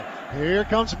Here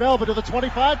comes Melvin to the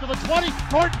 25, to the 20,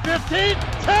 Gordon 15,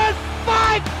 10,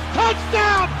 5,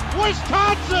 touchdown,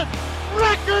 Wisconsin,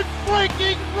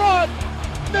 record-breaking run,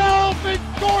 Melvin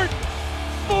Gordon,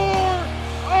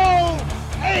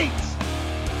 408.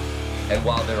 And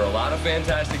while there are a lot of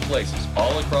fantastic places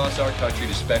all across our country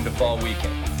to spend a fall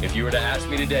weekend, if you were to ask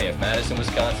me today if Madison,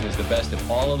 Wisconsin is the best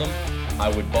of all of them, I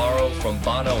would borrow from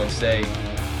Bono and say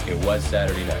it was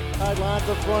Saturday night. Sidelines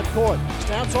the front court,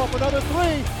 snaps off another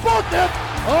three, booked it!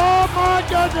 Oh my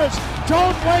goodness,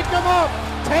 don't wake him up,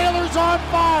 Taylor's on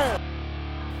fire!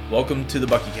 Welcome to the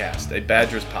BuckyCast, a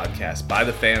Badgers podcast by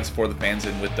the fans, for the fans,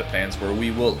 and with the fans, where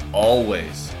we will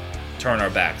always turn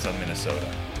our backs on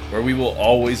Minnesota, where we will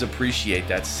always appreciate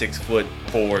that 6'4",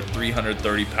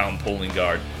 330-pound pulling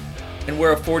guard, and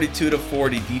where a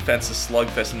 42-40 defensive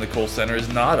slugfest in the Kohl Center is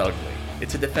not ugly.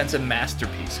 It's a defensive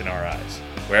masterpiece in our eyes.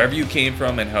 Wherever you came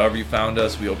from and however you found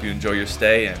us, we hope you enjoy your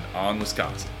stay, and on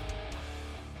Wisconsin.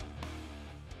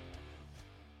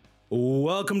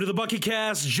 Welcome to the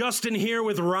BuckyCast. Justin here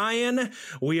with Ryan.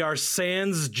 We are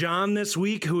sans John this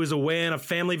week, who is away on a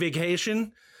family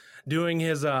vacation, doing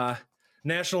his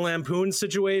National Lampoon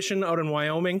situation out in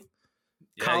Wyoming,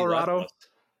 Colorado.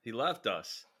 He left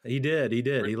us. He did.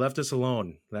 He left us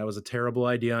alone. That was a terrible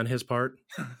idea on his part.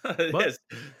 But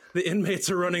the inmates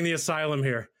are running the asylum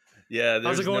here. Yeah,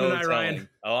 how's it going tonight, Ryan?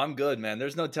 Oh, I'm good, man.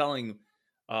 There's no telling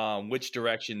which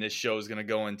direction this show is going to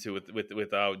go into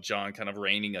without John kind of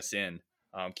reining us in,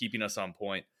 keeping us on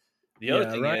point. The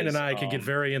other thing Ryan is, and I could get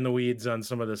very in the weeds on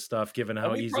some of this stuff, given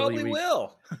how we easily probably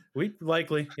will. We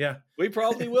likely, yeah. We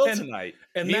probably will tonight.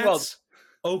 And that's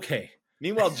okay.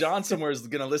 Meanwhile, John somewhere is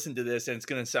going to listen to this, and it's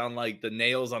going to sound like the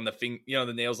nails on the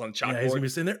the nails on chalkboard. Yeah, he's going to be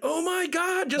sitting there, oh my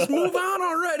God, just move on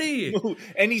already.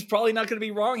 And he's probably not going to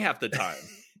be wrong half the time.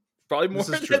 Probably more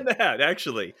than that,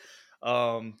 actually.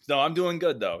 No, I'm doing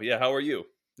good, though. Yeah, how are you?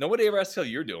 Nobody ever asks how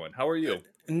you're doing. How are you?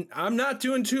 I'm not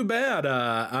doing too bad.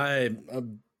 I'm a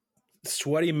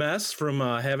sweaty mess from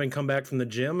having come back from the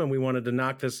gym, and we wanted to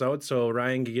knock this out so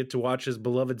Ryan could get to watch his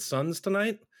beloved Suns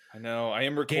tonight. I know. I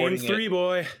am recording Game 3,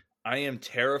 boy. I am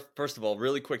terrified. First of all,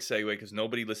 really quick segue, because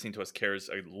nobody listening to us cares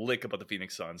a lick about the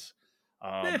Phoenix Suns.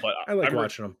 But I like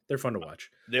watching them. They're fun to watch.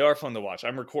 They are fun to watch.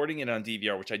 I'm recording it on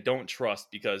DVR, which I don't trust,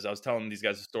 because I was telling these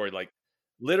guys a story. Like,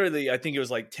 literally, I think it was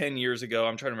like 10 years ago.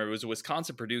 I'm trying to remember. It was a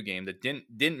Wisconsin-Purdue game that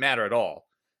didn't matter at all.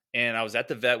 And I was at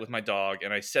the vet with my dog,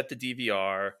 and I set the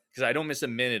DVR because I don't miss a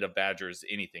minute of Badgers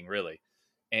anything, really.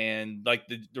 And like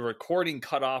the recording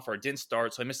cut off or it didn't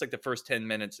start, so I missed like the first 10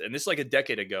 minutes. And this is like a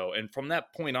decade ago. And from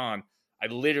that point on, I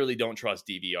literally don't trust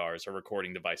DVRs or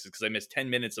recording devices because I missed 10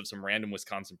 minutes of some random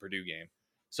Wisconsin-Purdue game.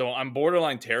 So I'm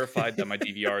borderline terrified that my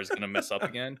DVR is going to mess up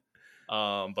again.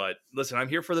 But listen, I'm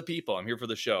here for the people. I'm here for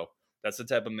the show. That's the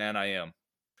type of man I am.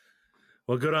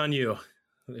 Well, good on you.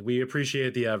 We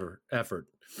appreciate the effort.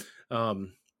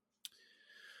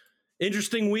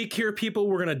 Interesting week here, people.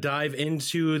 We're going to dive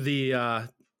into the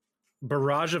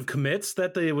barrage of commits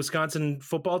that the Wisconsin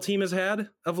football team has had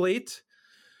of late.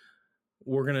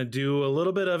 We're going to do a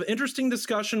little bit of interesting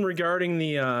discussion regarding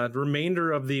the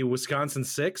remainder of the Wisconsin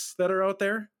 6 that are out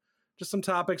there. Just some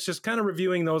topics, just kind of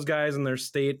reviewing those guys and their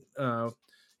state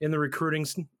in the recruiting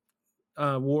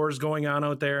wars going on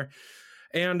out there.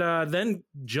 And then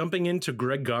jumping into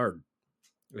Greg Gard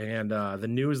and the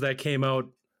news that came out,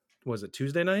 was it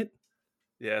Tuesday night?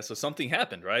 Yeah, so something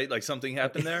happened, right? Like something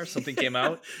happened there. Something came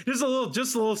out. just a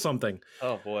little something.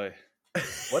 Oh boy,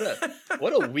 what a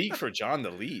week for John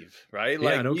to leave, right?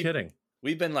 Yeah, no kidding.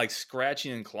 We've been like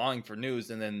scratching and clawing for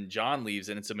news, and then John leaves,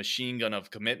 and it's a machine gun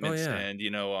of commitments. Oh, yeah. And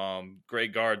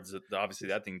Greg Gard's obviously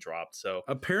that thing dropped. So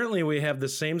apparently, we have the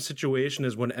same situation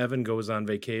as when Evan goes on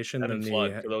vacation. Evan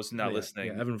Flood, for those not listening,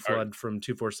 yeah, Evan Flood from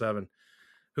 247,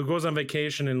 who goes on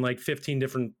vacation and like 15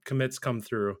 different commits come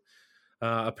through.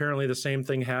 Apparently the same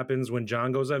thing happens when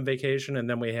John goes on vacation, and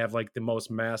then we have like the most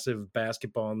massive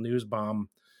basketball news bomb.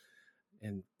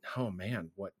 And oh man,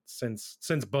 what since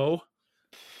Bo?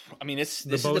 I mean, this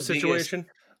is the situation.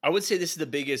 I would say this is the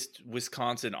biggest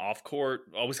Wisconsin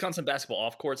basketball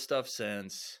off court stuff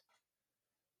since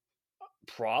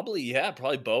probably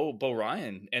Bo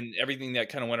Ryan and everything that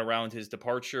kind of went around his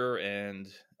departure and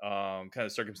kind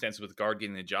of circumstances with Gard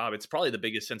getting the job. It's probably the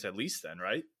biggest since at least then,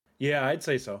 right? Yeah, I'd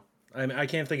say so. I mean, I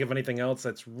can't think of anything else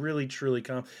that's really, truly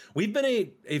We've been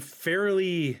a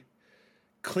fairly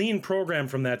clean program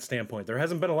from that standpoint. There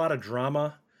hasn't been a lot of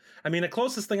drama. I mean, the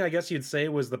closest thing I guess you'd say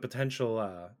was the potential,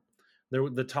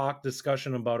 the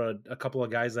discussion about a couple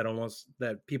of guys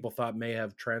that people thought may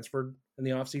have transferred in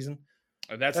the offseason.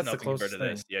 And that's nothing compared to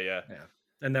this. Yeah.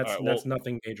 And that's All right, well,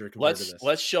 nothing major compared to this.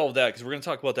 let's shelve that because we're going to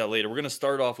talk about that later. We're going to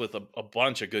start off with a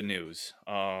bunch of good news.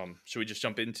 Should we just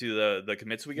jump into the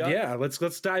commits we got? Yeah,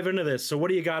 let's dive into this. So what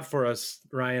do you got for us,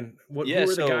 Ryan? Who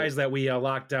are the guys that we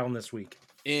locked down this week?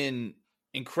 In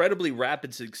incredibly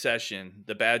rapid succession,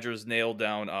 the Badgers nailed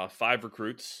down 5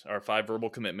 recruits, or 5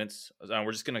 verbal commitments.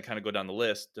 We're just going to kind of go down the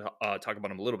list to talk about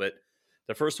them a little bit.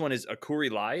 The first one is Akuri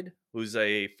Lyde, who's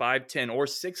a 5'10" or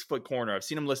 6-foot corner. I've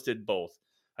seen him listed both.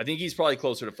 I think he's probably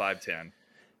closer to 5'10".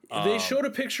 They showed a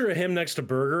picture of him next to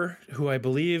Berger, who I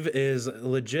believe is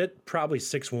legit, probably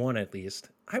 6'1" at least.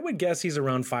 I would guess he's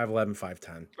around 5'11",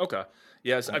 5'10". Okay.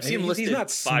 Yes, I've seen him listed he's not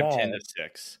 5'10" to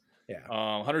 6. Yeah.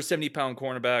 170-pound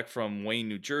cornerback from Wayne,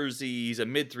 New Jersey. He's a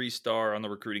mid 3-star on the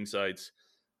recruiting sites.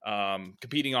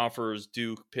 Competing offers: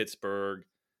 Duke, Pittsburgh,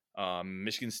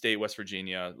 Michigan State, West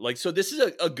Virginia. So this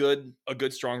is a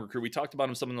good strong recruit. We talked about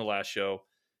him some in the last show.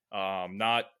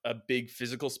 Not a big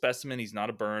physical specimen. He's not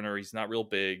a burner. He's not real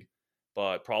big,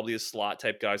 but probably a slot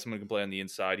type guy. Someone who can play on the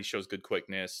inside. He shows good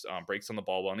quickness, breaks on the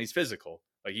ball well, and he's physical.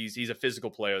 He's a physical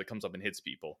player that comes up and hits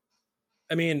people.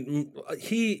 I mean,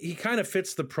 he kind of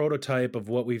fits the prototype of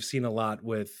what we've seen a lot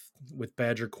with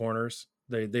Badger corners.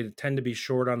 They tend to be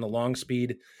short on the long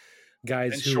speed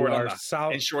guys and who are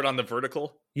solid and short on the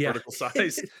vertical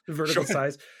size. Vertical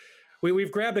size.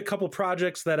 We've grabbed a couple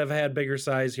projects that have had bigger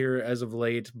size here as of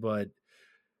late, but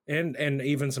and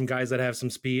even some guys that have some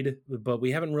speed, but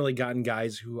we haven't really gotten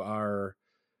guys who are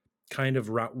kind of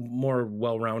more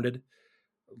well-rounded.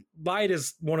 Lyde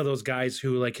is one of those guys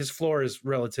who, his floor is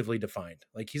relatively defined.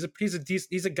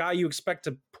 He's a guy you expect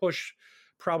to push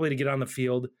probably to get on the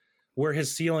field, where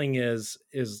his ceiling is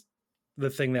the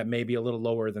thing that may be a little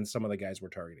lower than some of the guys we're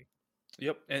targeting.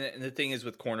 Yep, and the thing is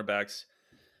with cornerbacks,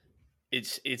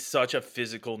 it's such a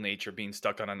physical nature being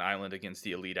stuck on an island against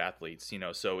the elite athletes.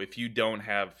 So if you don't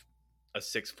have a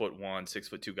 6'1",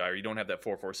 6'2" guy, or you don't have that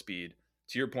 4.4 speed,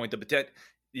 to your point,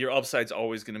 your upside's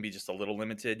always going to be just a little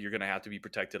limited. You're going to have to be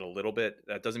protected a little bit.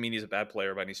 That doesn't mean he's a bad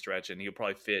player by any stretch, and he'll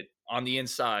probably fit on the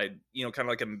inside, kind of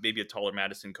like maybe a taller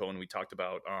Madison Cohen we talked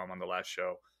about on the last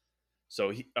show.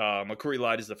 So Akuri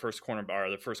Lyde is the first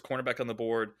cornerback on the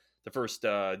board, the first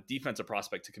defensive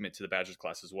prospect to commit to the Badgers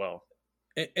class as well.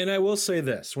 And I will say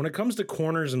this, when it comes to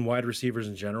corners and wide receivers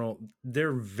in general,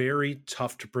 they're very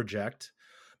tough to project,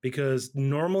 because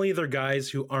normally they're guys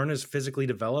who aren't as physically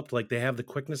developed. They have the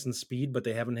quickness and speed, but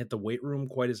they haven't hit the weight room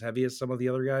quite as heavy as some of the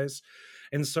other guys.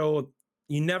 And so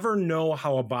you never know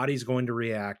how a body's going to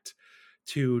react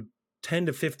to 10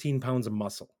 to 15 pounds of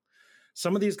muscle.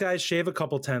 Some of these guys shave a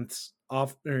couple tenths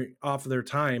off their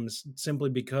times simply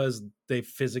because they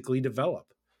physically develop.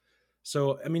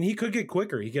 So, I mean, he could get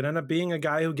quicker. He could end up being a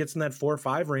guy who gets in that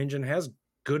 4.5 range and has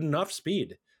good enough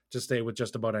speed to stay with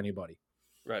just about anybody.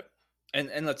 Right. And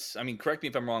correct me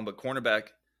if I'm wrong, but cornerback,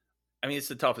 it's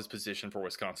the toughest position for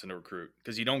Wisconsin to recruit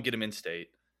because you don't get them in state.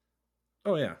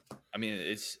 Oh, yeah.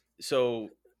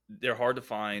 They're hard to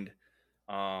find.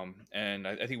 And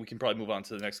I think we can probably move on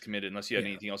to the next committed unless you had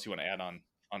anything else you want to add on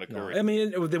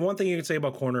Akuri. No, the one thing you can say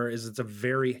about corner is it's a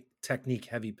very technique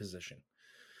heavy position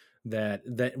that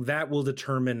will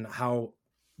determine how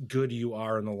good you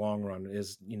are in the long run.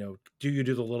 Is, do you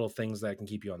do the little things that can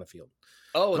keep you on the field?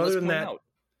 Oh, and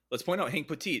let's point out Hank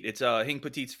Petit. It's Hank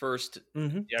Petit's first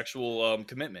the actual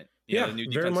commitment. The new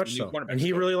very much so. And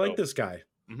he really liked this guy.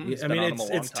 Mm-hmm.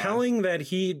 It's telling that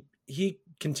he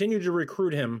continued to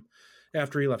recruit him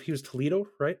after he left. He was Toledo,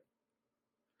 right?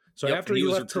 So after he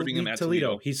left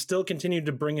Toledo, he still continued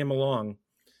to bring him along,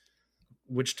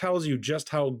 which tells you just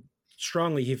how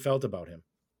strongly he felt about him.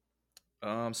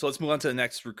 So let's move on to the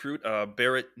next recruit,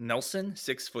 Barrett Nelson,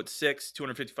 6'6",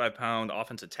 255-pound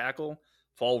offensive tackle.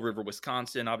 Fall River,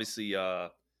 Wisconsin. Obviously,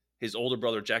 his older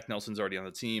brother, Jack Nelson's already on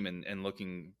the team and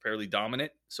looking fairly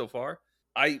dominant so far.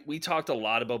 We talked a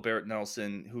lot about Barrett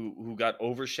Nelson, who got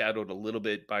overshadowed a little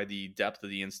bit by the depth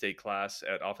of the in-state class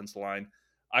at offensive line.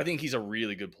 I think he's a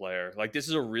really good player. This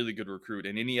is a really good recruit.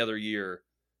 And any other year,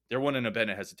 there wouldn't have been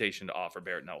a hesitation to offer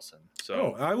Barrett Nelson.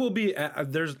 So I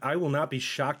will not be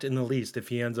shocked in the least if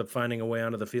he ends up finding a way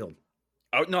onto the field.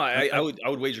 I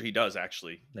would wager he does,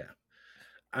 actually. Yeah.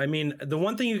 The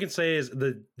one thing you can say is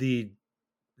the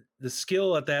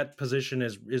skill at that position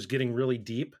is getting really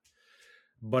deep,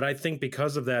 but I think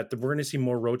because of that, we're going to see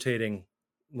more rotating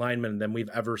linemen than we've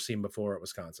ever seen before at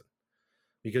Wisconsin,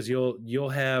 because you'll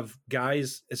have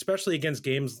guys, especially against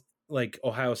games like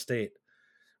Ohio State,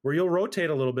 where you'll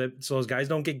rotate a little bit so those guys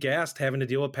don't get gassed having to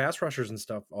deal with pass rushers and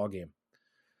stuff all game.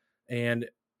 And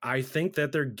I think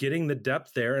that they're getting the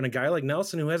depth there, and a guy like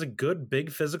Nelson who has a good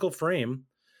big physical frame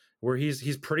where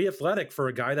he's pretty athletic for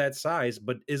a guy that size,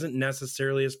 but isn't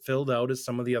necessarily as filled out as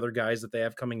some of the other guys that they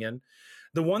have coming in.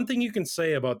 The one thing you can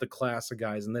say about the class of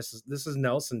guys, and this is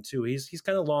Nelson too, he's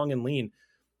kind of long and lean.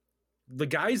 The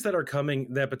guys that are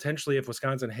coming, that potentially, if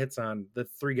Wisconsin hits on the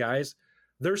 3 guys,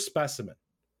 they're specimen.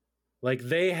 Like,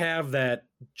 they have that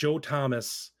Joe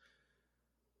Thomas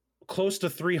close to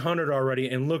 300 already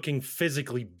and looking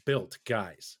physically built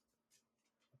guys.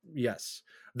 Yes.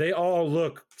 They all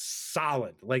look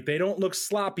solid. Like, they don't look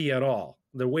sloppy at all.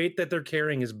 The weight that they're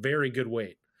carrying is very good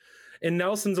weight. And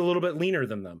Nelson's a little bit leaner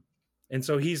than them. And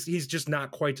so he's just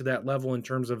not quite to that level in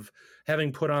terms of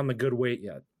having put on the good weight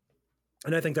yet.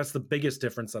 And I think that's the biggest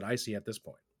difference that I see at this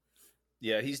point.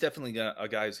 Yeah, he's definitely a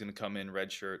guy who's going to come in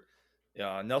redshirt.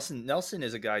 Nelson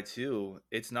is a guy too.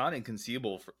 It's not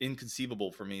inconceivable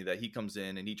for me that he comes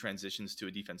in and he transitions to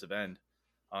a defensive end.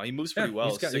 He moves pretty well.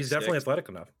 He's definitely athletic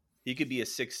enough. He could be a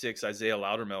 6'6" Isaiah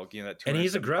Loudermilk, that 275 and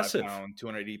he's aggressive,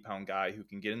 280-pound guy who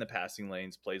can get in the passing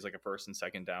lanes, plays like a first and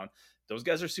second down. Those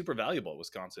guys are super valuable at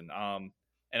Wisconsin.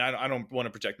 And I don't want to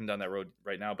project him down that road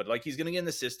right now, but like, he's going to get in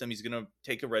the system. He's going to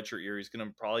take a redshirt year. He's going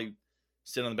to probably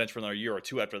sit on the bench for another year or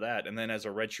 2 after that. And then as a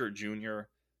redshirt junior,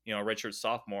 a redshirt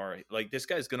sophomore, like, this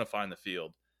guy's going to find the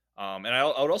field. And I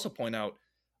would also point out,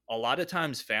 a lot of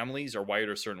times families are wired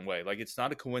a certain way. Like, it's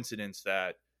not a coincidence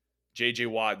that JJ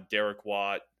Watt, Derek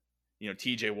Watt,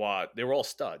 TJ Watt, they were all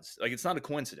studs. Like, it's not a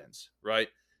coincidence, right?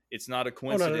 It's not a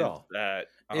coincidence not at all. That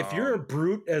if you're a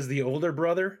brute as the older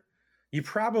brother, you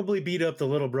probably beat up the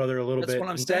little brother a little bit. That's what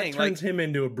I'm saying. That turns him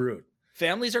into a brute.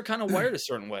 Families are kind of wired a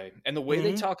certain way. And the way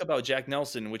they talk about Jack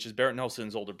Nelson, which is Barrett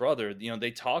Nelson's older brother,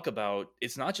 they talk about,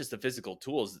 it's not just the physical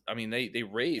tools. I mean, they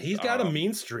rave. He's got a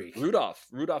mean streak. Rudolph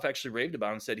actually raved about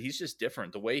him and said he's just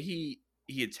different. The way he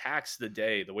attacks the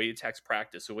day, the way he attacks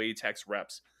practice, the way he attacks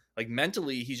reps. Like,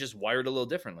 mentally, he's just wired a little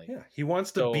differently. Yeah, he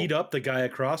wants to beat up the guy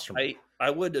across from him. I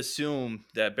would assume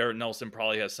that Barrett Nelson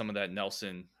probably has some of that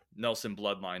Nelson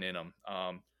bloodline in him.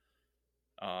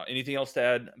 Anything else to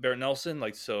add, Barrett Nelson?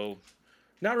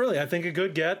 Not really. I think a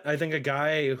good get. I think a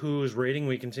guy whose rating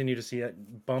we continue to see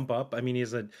it bump up. I mean,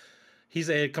 he's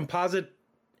a composite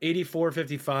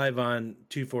 84.55 on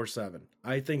 247.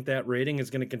 I think that rating is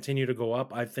going to continue to go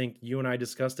up. I think you and I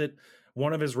discussed it.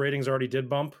 One of his ratings already did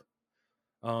bump.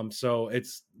 So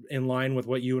it's in line with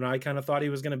what you and I kind of thought he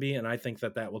was going to be. And I think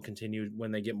that will continue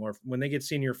when they get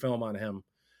senior film on him.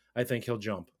 I think he'll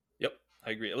jump. Yep. I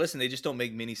agree. Listen, they just don't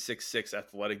make many 6'6"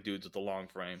 athletic dudes with a long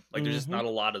frame. Like, there's just not a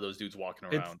lot of those dudes walking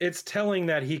around. It's telling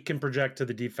that he can project to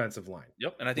the defensive line.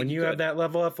 Yep. And I think when you have that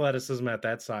level of athleticism at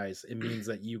that size, it means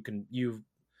that you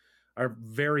are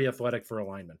very athletic for a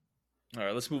lineman. All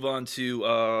right, let's move on to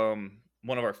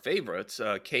one of our favorites,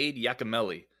 Cade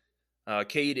Yakimelli.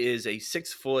 Cade is a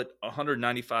 6 foot,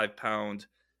 195-pound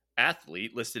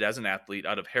athlete, listed as an athlete,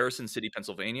 out of Harrison City,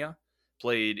 Pennsylvania.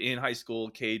 Played in high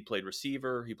school. Cade played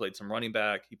receiver. He played some running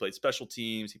back. He played special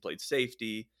teams. He played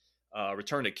safety.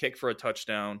 Returned a kick for a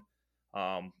touchdown.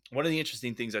 One of the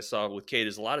interesting things I saw with Cade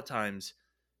is a lot of times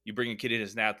you bring a kid in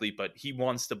as an athlete, but he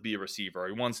wants to be a receiver or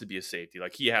he wants to be a safety.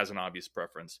 Like, he has an obvious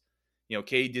preference.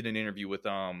 Cade did an interview with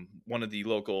one of the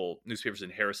local newspapers in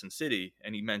Harrison City,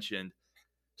 and he mentioned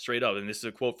straight up, and this is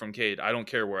a quote from Cade, "I don't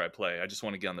care where I play. I just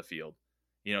want to get on the field."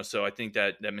 So I think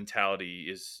that mentality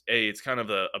is it's kind of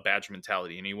a Badger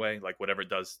mentality anyway. Like, whatever it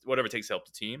takes to help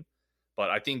the team. But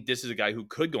I think this is a guy who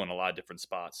could go in a lot of different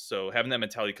spots. So having that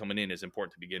mentality coming in is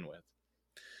important to begin with.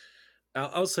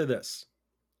 I'll say this: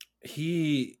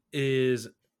 he is,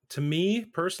 to me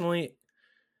personally,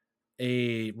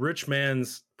 a rich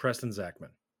man's Preston Zachman.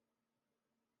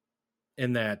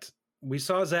 In that we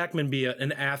saw Zachman be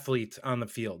an athlete on the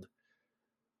field.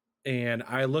 And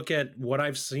I look at what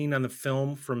I've seen on the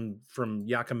film from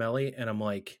Yakimelli, and I'm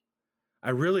like,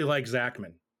 I really like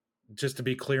Zachman. Just to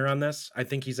be clear on this, I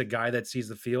think he's a guy that sees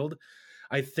the field.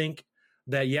 I think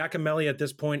that Yakimelli at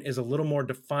this point is a little more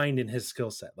defined in his skill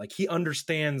set. Like, he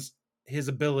understands his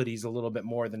abilities a little bit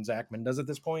more than Zachman does at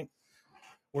this point,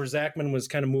 where Zachman was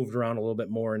kind of moved around a little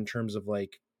bit more in terms of,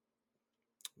 like,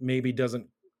 maybe doesn't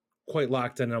quite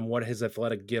locked in on what his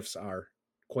athletic gifts are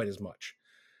quite as much.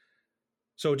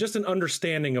 So just an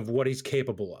understanding of what he's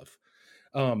capable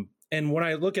of. And when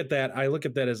I look at that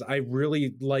as I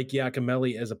really like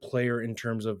Yakimelli as a player in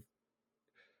terms of,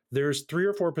 there's 3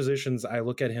 or 4 positions I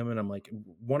look at him and I'm like,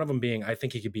 one of them being, I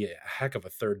think he could be a heck of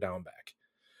a third down back.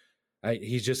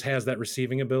 He just has that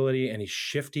receiving ability, and he's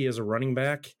shifty as a running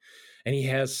back, and he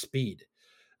has speed.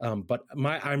 But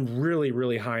I'm really,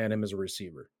 really high on him as a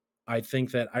receiver. I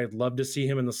think that I'd love to see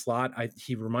him in the slot.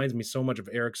 He reminds me so much of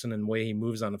Erickson in the way he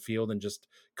moves on the field and just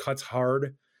cuts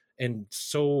hard. And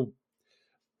so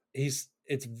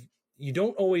you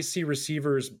don't always see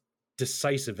receivers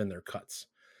decisive in their cuts.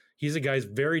 He's a guy who's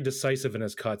very decisive in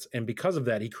his cuts, and because of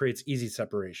that, he creates easy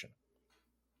separation.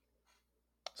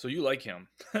 So you like him?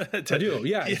 I do,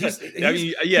 yeah. He absolutely.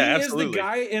 Is the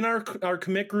guy in our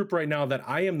commit group right now that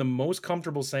I am the most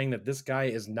comfortable saying that this guy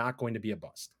is not going to be a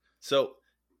bust. So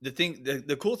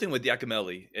the cool thing with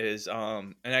Giacomelli is,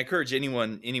 and I encourage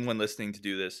anyone listening to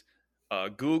do this,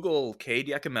 Google Cade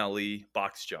Giacomelli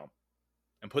box jump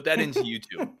and put that into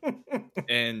YouTube,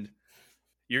 and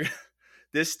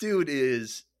this dude.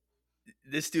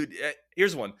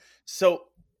 Here's one. So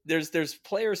there's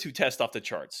players who test off the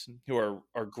charts who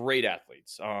are great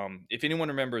athletes. If anyone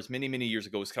remembers, many years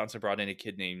ago, Wisconsin brought in a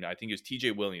kid named, I think it was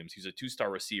TJ Williams. He's a 2-star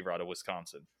receiver out of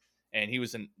Wisconsin, and he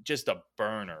was just a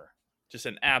burner, just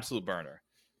an absolute burner.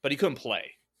 But he couldn't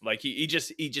play. Like he just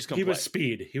couldn't play. He was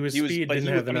speed. He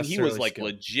was like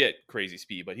legit crazy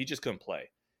speed, but he just couldn't play.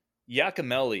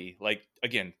 Giacomelli, like,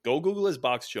 again, go Google his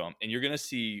box jump, and you're gonna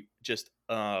see just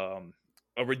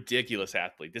a ridiculous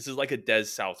athlete. This is like a Des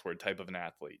Southward type of an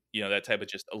athlete, that type of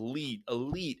just elite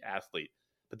athlete.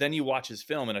 But then you watch his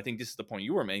film, and I think this is the point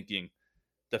you were making.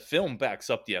 The film backs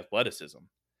up the athleticism,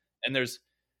 and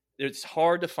it's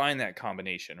hard to find that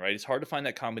combination, right? It's hard to find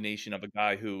that combination of a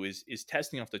guy who is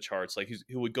testing off the charts, like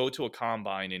who would go to a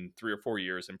combine in 3 or 4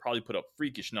 years and probably put up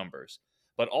freakish numbers,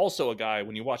 but also a guy,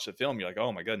 when you watch the film, you're like,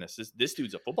 oh my goodness, this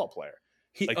dude's a football player.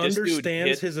 He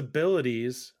understands his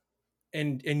abilities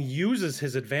and uses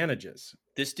his advantages.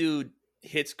 This dude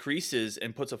hits creases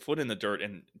and puts a foot in the dirt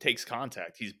and takes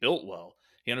contact. He's built well.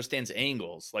 He understands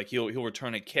angles. Like he'll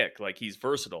return a kick. Like he's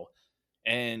versatile.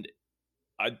 And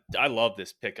I love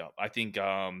this pickup. I think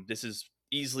this is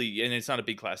easily, and it's not a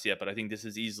big class yet, but I think this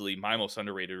is easily my most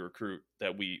underrated recruit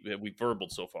that we've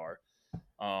verbaled so far.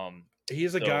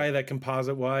 He's a guy that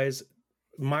composite wise,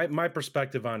 my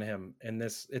perspective on him, and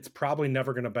this, it's probably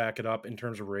never going to back it up in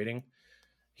terms of rating.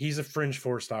 He's a fringe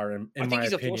 4-star in my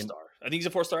opinion. I think he's a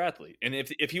 4-star athlete. And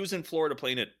if he was in Florida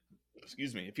playing at,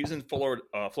 if he was in Florida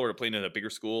playing at a bigger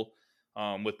school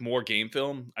with more game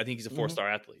film, I think he's a 4-star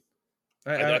athlete.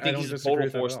 I think he's a total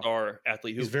 4-star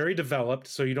athlete. He's very developed,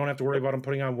 so you don't have to worry about him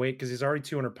putting on weight because he's already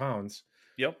 200 pounds.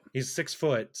 Yep. He's 6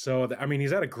 foot. So, I mean,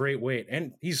 he's at a great weight,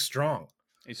 and he's strong.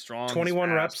 He's strong.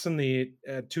 21 reps in the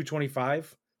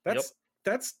 225.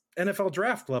 That's NFL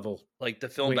draft level. Like the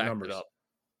film backed it up.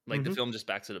 Like the film just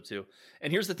backs it up too.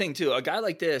 And here's the thing too. A guy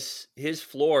like this, his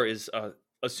floor is,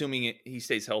 assuming he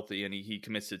stays healthy and he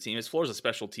commits to the team, his floor is a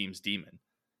special teams demon.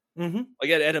 Like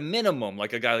at a minimum,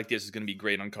 like a guy like this is going to be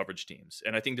great on coverage teams.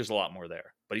 And I think there's a lot more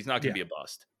there, but he's not going to be a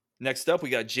bust. Next up, we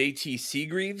got JT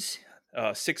Seagreaves,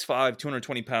 6'5",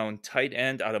 220-pound tight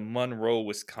end out of Monroe,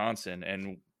 Wisconsin.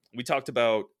 And we talked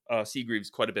about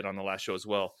Seagreaves quite a bit on the last show as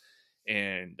well.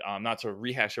 And not to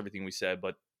rehash everything we said,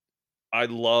 but I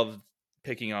love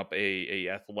picking up a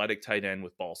athletic tight end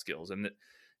with ball skills. And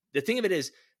the thing of it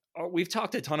is, we've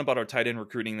talked a ton about our tight end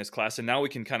recruiting in this class, and now we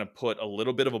can kind of put a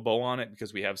little bit of a bow on it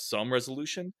because we have some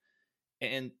resolution.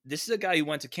 And this is a guy who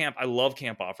went to camp. I love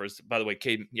camp offers. By the way,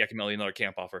 Cade Giacomelli, another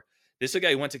camp offer. This is a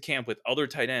guy who went to camp with other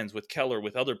tight ends, with Keller,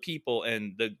 with other people,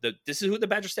 and this is who the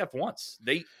Badger staff wants.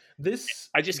 This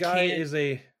guy is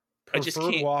a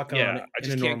preferred walk-on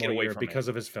in a normal year because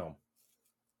of his film.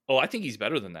 Oh, I think he's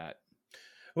better than that.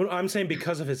 Well, I'm saying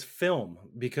because of his film,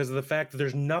 because of the fact that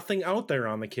there's nothing out there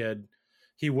on the kid.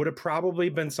 He would have probably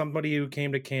been somebody who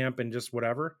came to camp and just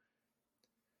whatever.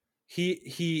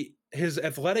 His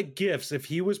athletic gifts, if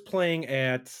he was playing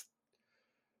at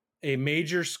a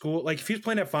major school, like if he was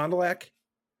playing at Fond du Lac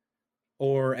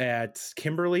or at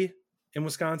Kimberly in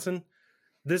Wisconsin,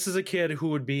 this is a kid who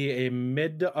would be a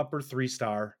mid to upper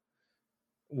 3-star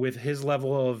with his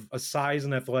level of size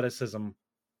and athleticism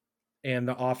and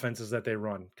the offenses that they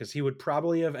run. Because he would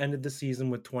probably have ended the season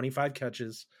with 25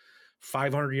 catches,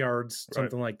 500 yards,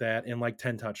 something like that, and like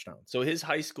 10 touchdowns. So his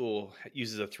high school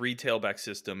uses a 3 tailback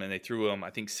system, and they threw him, I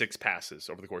think, 6 passes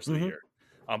over the course of the year.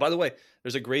 By the way,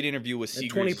 there's a great interview with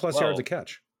Seagreaves. 20+ yards a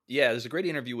catch. Yeah, there's a great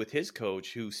interview with his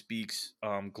coach who speaks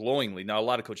glowingly. Now, a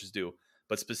lot of coaches do,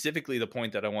 but specifically the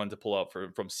point that I wanted to pull out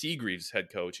from Seagreaves' head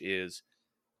coach is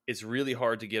it's really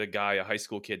hard to get a high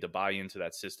school kid, to buy into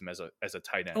that system as a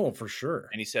tight end. Oh, for sure.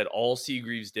 And he said all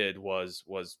Seagreaves did was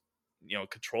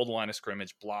control the line of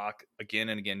scrimmage, block again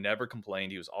and again, never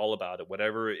complained. He was all about it,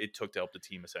 whatever it took to help the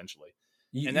team, essentially.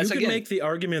 And you could make the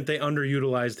argument they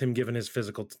underutilized him given his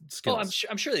physical skills.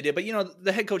 Oh, I'm sure they did. But,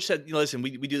 the head coach said, listen,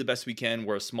 we do the best we can.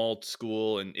 We're a small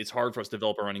school, and it's hard for us to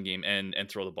develop a running game and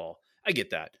throw the ball. I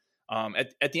get that.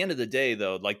 At the end of the day,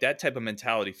 though, like that type of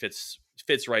mentality fits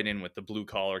right in with the blue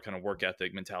collar kind of work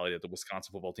ethic mentality that the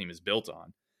Wisconsin football team is built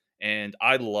on. And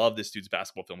I love this dude's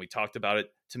basketball film. We talked about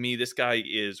it. To me, this guy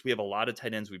we have a lot of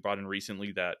tight ends we brought in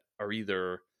recently that are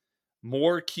either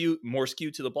more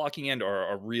skewed to the blocking end, or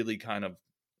are really kind of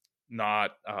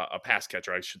not a pass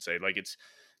catcher, I should say. Like it's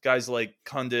guys like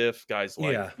Cundiff, guys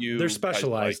like they're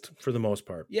specialized for the most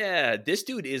part. Yeah, this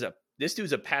dude's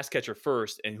a pass catcher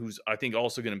first, and who's I think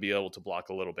also going to be able to block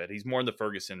a little bit. He's more in the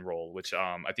Ferguson role, which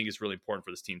I think is really important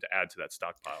for this team to add to that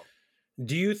stockpile.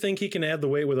 Do you think he can add the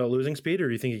weight without losing speed, or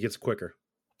do you think he gets quicker?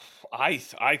 I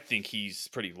think he's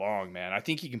pretty long, man. I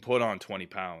think he can put on 20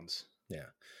 pounds. Yeah,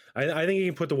 I think he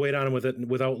can put the weight on him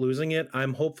without losing it.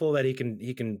 I'm hopeful that he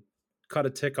can cut a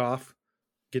tick off,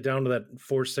 get down to that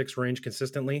 4.6 range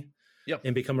consistently,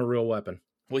 and become a real weapon.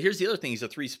 Well, here's the other thing: he's a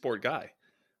 3-sport guy,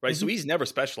 right? So he's never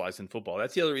specialized in football.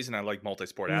 That's the other reason I like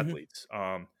multi-sport athletes.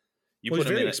 He's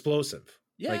very explosive.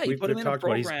 Yeah, like you put him in a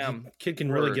program. Kid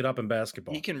can really get up in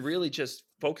basketball. He can really just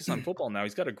focus on football now.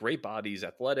 He's got a great body. He's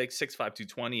athletic, 6'5",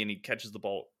 220, and he catches the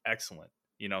ball excellent.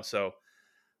 So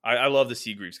I love the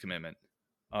Seagreaves commitment.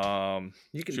 I'm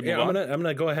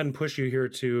gonna go ahead and push you here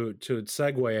to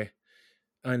segue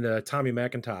on Tommy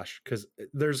McIntosh, because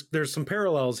there's some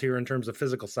parallels here in terms of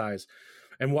physical size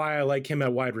and why I like him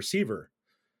at wide receiver,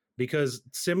 because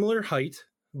similar height,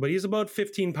 but he's about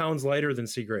 15 pounds lighter than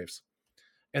Seagraves.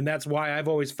 And that's why I've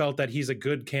always felt that he's a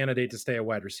good candidate to stay a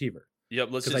wide receiver.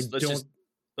 Yep.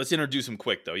 Let's introduce him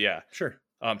quick though. Yeah, sure.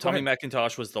 Tommy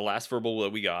McIntosh was the last verbal that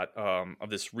we got of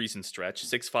this recent stretch.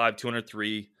 6'5",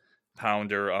 203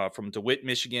 pounder from DeWitt,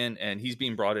 Michigan, and he's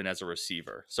being brought in as a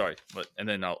receiver. Sorry, and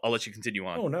then I'll let you continue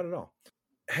on. Oh, not at all.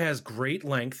 Has great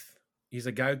length. He's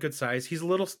a guy with good size. He's a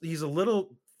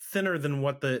little thinner than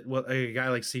what a guy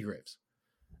like Seagraves.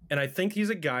 And I think he's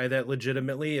a guy that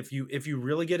legitimately, if you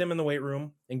really get him in the weight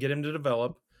room and get him to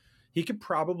develop, he could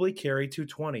probably carry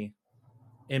 220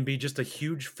 and be just a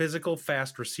huge physical,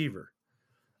 fast receiver.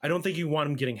 I don't think you want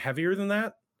him getting heavier than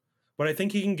that, but I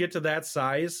think he can get to that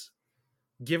size,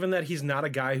 given that he's not a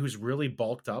guy who's really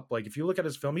bulked up. Like if you look at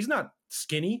his film, he's not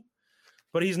skinny,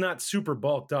 but he's not super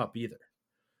bulked up either.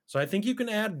 So I think you can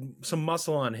add some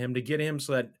muscle on him to get him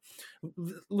so that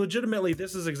legitimately,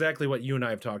 this is exactly what you and I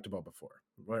have talked about before.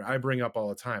 What I bring up all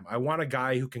the time. I want a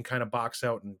guy who can kind of box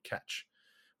out and catch.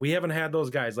 We haven't had those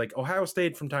guys. Like Ohio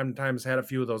State from time to time has had a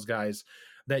few of those guys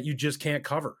that you just can't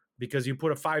cover because you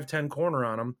put a 5'10" corner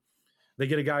on them. They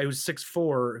get a guy who's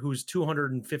 6'4", who's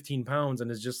 215 pounds and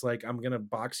is just like, I'm going to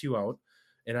box you out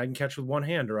and I can catch with one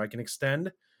hand, or I can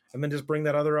extend and then just bring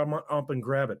that other arm up and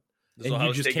grab it. And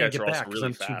you just can't get back because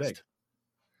I'm too big.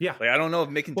 Yeah. Like, I don't know if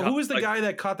McIntosh... Well, who was the guy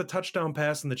that caught the touchdown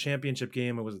pass in the championship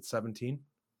game? It was at 17?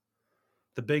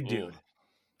 The big dude.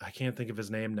 I can't think of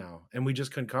his name now. And we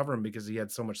just couldn't cover him because he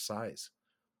had so much size.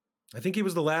 I think he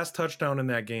was the last touchdown in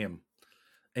that game.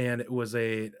 And it was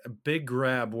a big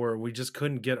grab where we just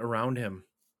couldn't get around him.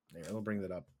 Here, I'll bring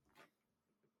that up.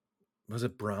 Was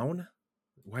it Brown?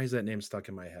 Why is that name stuck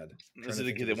in my head? Is it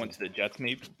the kid that went to the Jets,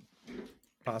 maybe?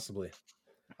 Possibly.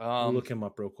 We'll look him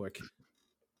up real quick.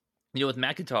 With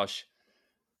McIntosh,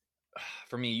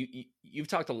 for me, you've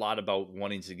talked a lot about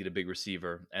wanting to get a big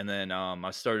receiver. And then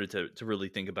I started to really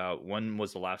think about when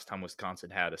was the last time Wisconsin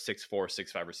had a 6'4",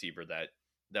 6'5" receiver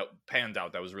that panned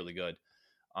out, that was really good.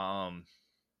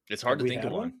 It's hard to think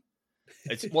of one.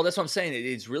 That's what I'm saying.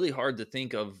 It's really hard to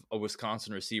think of a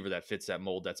Wisconsin receiver that fits that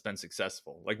mold that's been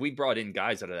successful. Like, we brought in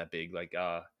guys that are that big. Like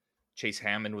Chase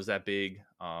Hammond was that big.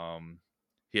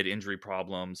 He had injury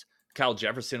problems. Kyle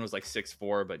Jefferson was like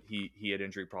 6'4", but he had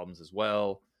injury problems as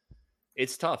well.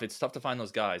 It's tough. It's tough to find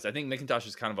those guys. I think McIntosh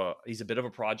is he's a bit of a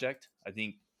project. I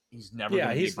think he's never going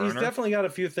to be a burner. He's definitely got a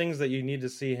few things that you need to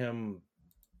see him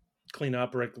clean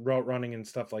up, like route running and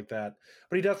stuff like that.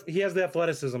 But he has the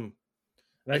athleticism. And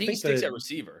I think he sticks at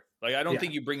receiver. Like, I don't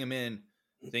think you bring him in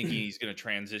thinking he's going to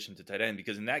transition to tight end,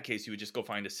 because in that case, you would just go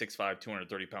find a 6'5",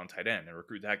 230-pound tight end and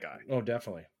recruit that guy. Oh,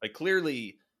 definitely. Like,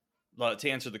 clearly, to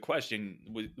answer the question,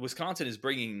 Wisconsin is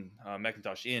bringing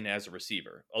McIntosh in as a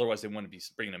receiver. Otherwise, they wouldn't be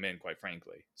bringing him in, quite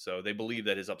frankly. So they believe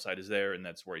that his upside is there, and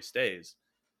that's where he stays.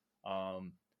 Do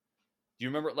you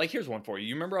remember? Like, here's one for you.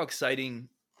 You remember how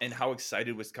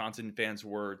excited Wisconsin fans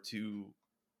were to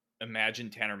imagine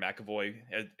Tanner McAvoy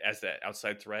as that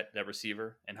outside threat, that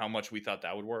receiver, and how much we thought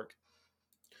that would work?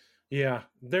 Yeah,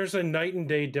 there's a night and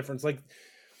day difference. Like,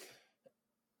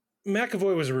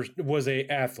 McAvoy was a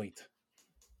athlete.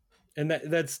 And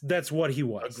that's what he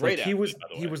was. A great athlete,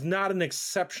 he was not an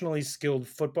exceptionally skilled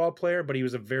football player, but he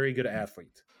was a very good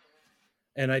athlete.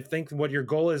 And I think what your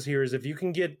goal is here is if you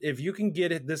can get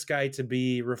this guy to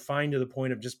be refined to the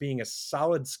point of just being a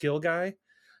solid skill guy,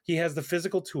 he has the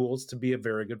physical tools to be a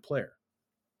very good player.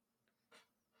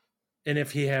 And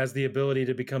if he has the ability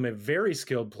to become a very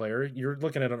skilled player, you're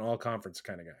looking at an all-conference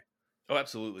kind of guy. Oh,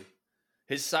 absolutely.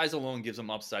 His size alone gives him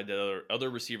upside that other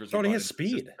receivers he has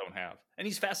speed. Don't have, and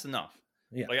he's fast enough.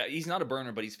 Yeah, like he's not a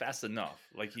burner, but he's fast enough.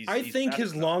 Like I think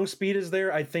his enough. long speed is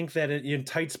there. I think that in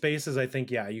tight spaces, I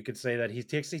think you could say that he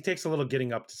takes a little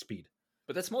getting up to speed.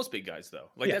 But that's most big guys though.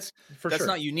 Like that's sure.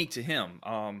 Not unique to him.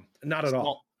 Not at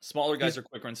all. Smaller guys are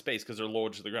quicker in space because they're lower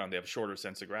to the ground. They have a shorter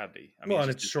sense of gravity. I mean, and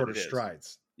it's shorter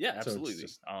strides. Yeah, absolutely.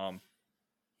 So all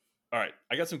right,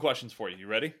 I got some questions for you. You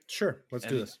ready? Sure. Let's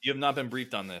do this. You have not been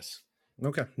briefed on this.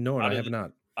 Okay. No, I have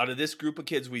not. Out of this group of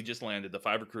kids we just landed, the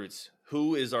 5 recruits,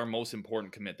 who is our most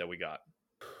important commit that we got?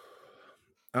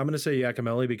 I'm going to say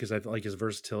Yakimelli because I like his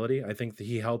versatility. I think that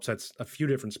he helps at a few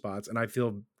different spots, and I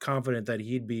feel confident that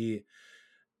he'd be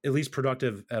at least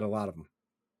productive at a lot of them.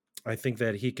 I think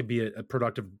that he could be a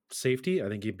productive safety. I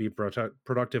think he'd be a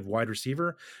productive wide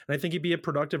receiver. And I think he'd be a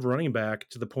productive running back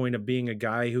to the point of being a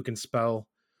guy who can spell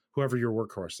whoever your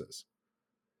workhorse is.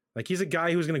 Like he's a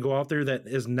guy who's going to go out there that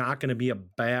is not going to be a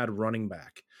bad running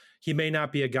back. He may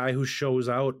not be a guy who shows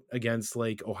out against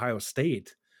like Ohio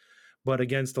State, but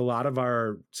against a lot of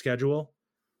our schedule,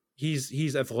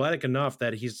 he's athletic enough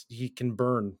that he can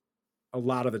burn a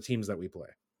lot of the teams that we play.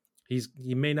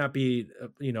 He may not be,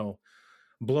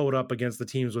 blow it up against the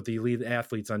teams with the elite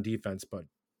athletes on defense, but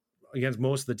against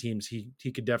most of the teams,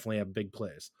 he could definitely have big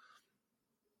plays.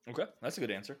 Okay, that's a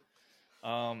good answer.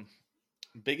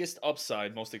 Biggest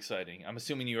upside, most exciting. I'm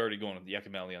assuming you're already going with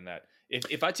Yakimelli on that.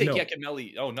 If I take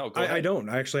Yakimelli, go ahead. I don't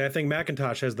actually. I think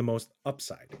McIntosh has the most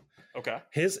upside. Okay.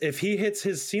 If he hits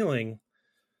his ceiling,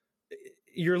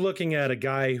 you're looking at a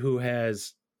guy who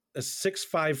has a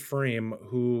 6'5" frame,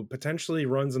 who potentially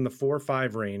runs in the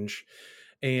 4.5 range.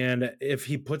 And if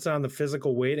he puts on the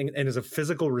physical weight and is a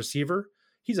physical receiver,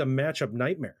 he's a matchup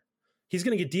nightmare. He's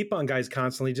going to get deep on guys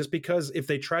constantly just because if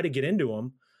they try to get into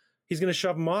him, he's going to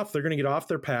shove them off. They're going to get off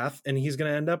their path, and he's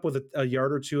going to end up with a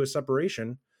yard or two of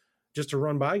separation just to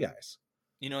run by guys.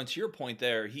 And to your point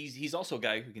there, he's also a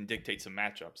guy who can dictate some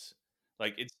matchups.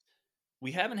 Like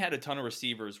we haven't had a ton of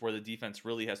receivers where the defense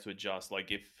really has to adjust.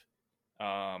 Like if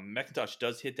McIntosh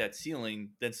does hit that ceiling,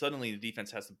 then suddenly the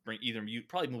defense has to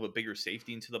probably move a bigger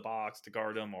safety into the box to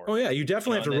guard him. Or you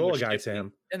definitely have to roll a guy to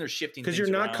him. And they're shifting because you're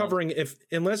not around. Covering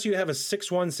unless you have a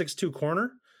 6'1", 6'2"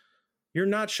 corner, you're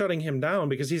not shutting him down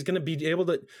because he's going to be able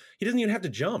to. He doesn't even have to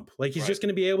jump. Like he's just going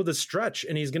to be able to stretch,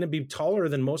 and he's going to be taller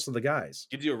than most of the guys.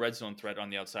 Gives you a red zone threat on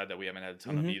the outside that we haven't had a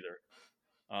ton of either.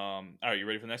 All right, you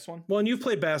ready for the next one? Well, and you've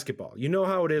played basketball. You know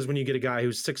how it is when you get a guy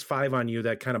who's 6'5" on you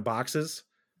that kind of boxes.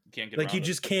 Can't get like you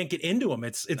just can't get into him.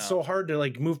 It's so hard to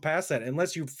like move past that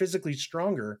unless you're physically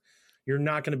stronger. You're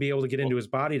not going to be able to get into his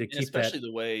body to keep especially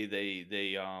the way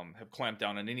they have clamped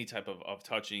down on any type of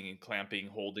touching and clamping,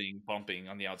 holding, bumping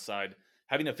on the outside.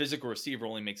 Having a physical receiver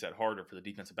only makes that harder for the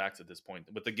defensive backs at this point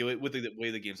with the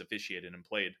way the game's officiated and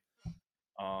played.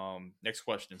 Next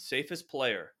question: safest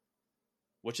player.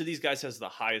 Which of these guys has the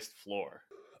highest floor?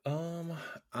 I'm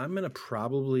going to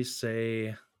probably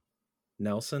say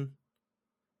Nelson.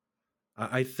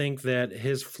 I think that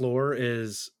his floor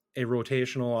is a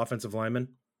rotational offensive lineman,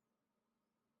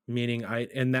 meaning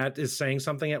and that is saying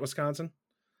something at Wisconsin,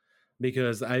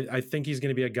 because I think he's going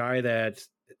to be a guy that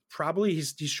probably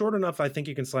he's short enough. I think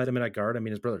you can slide him in at guard. I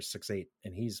mean, his brother's 6'8"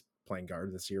 and he's playing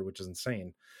guard this year, which is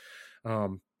insane.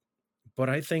 But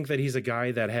I think that he's a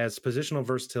guy that has positional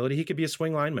versatility. He could be a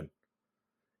swing lineman.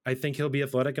 I think he'll be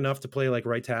athletic enough to play like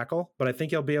right tackle, but I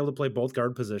think he'll be able to play both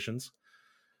guard positions.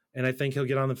 And I think he'll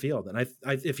get on the field. And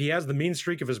if he has the mean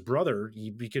streak of his brother,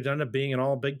 he could end up being an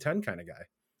all Big Ten kind of guy.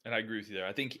 And I agree with you there.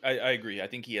 I think I agree. I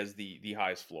think he has the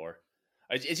highest floor.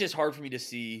 It's just hard for me to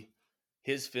see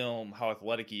his film, how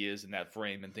athletic he is in that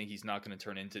frame, and think he's not going to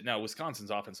turn into. Now,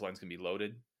 Wisconsin's offensive line's going to be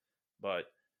loaded, but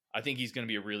I think he's going to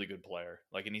be a really good player.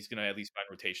 And he's going to at least find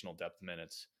rotational depth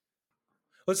minutes.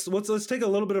 Let's take a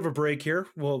little bit of a break here.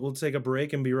 We'll take a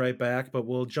break and be right back, but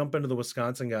we'll jump into the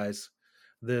Wisconsin guys.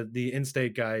 The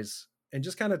in-state guys, and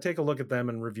just kind of take a look at them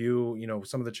and review,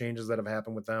 some of the changes that have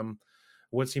happened with them,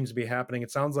 what seems to be happening. It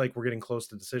sounds like we're getting close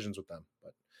to decisions with them.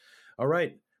 But all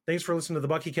right. Thanks for listening to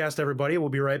the BuckyCast, everybody. We'll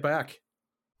be right back.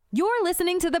 You're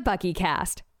listening to the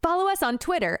BuckyCast. Follow us on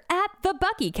Twitter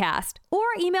 @TheBuckyCast or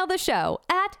email the show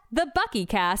at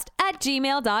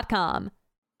thebuckycast@gmail.com.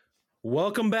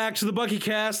 Welcome back to the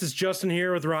BuckyCast. It's Justin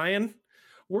here with Ryan.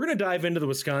 We're going to dive into the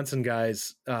Wisconsin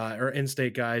guys or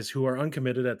in-state guys who are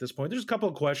uncommitted at this point. There's a couple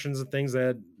of questions and things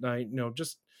that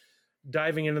just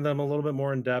diving into them a little bit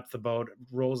more in depth about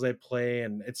roles they play.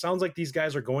 And it sounds like these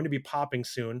guys are going to be popping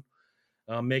soon,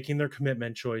 making their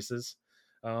commitment choices.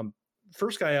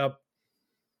 First guy up,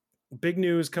 big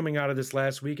news coming out of this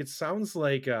last week. It sounds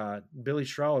like Billy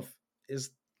Schrauth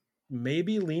is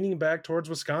maybe leaning back towards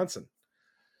Wisconsin,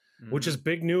 which is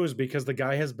big news because the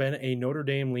guy has been a Notre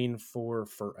Dame lean for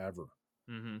forever.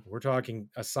 We're talking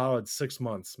a solid 6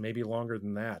 months, maybe longer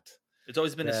than that. It's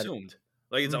always been assumed.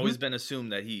 Like it's always been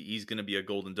assumed that he's going to be a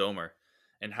Golden Domer.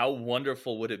 And how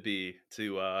wonderful would it be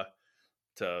to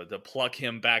pluck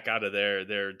him back out of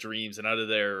their dreams and out of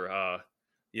their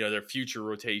their future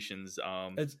rotations.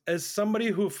 As somebody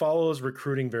who follows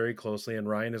recruiting very closely, and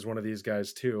Ryan is one of these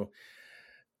guys too,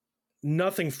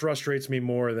 nothing frustrates me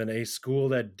more than a school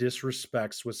that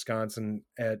disrespects Wisconsin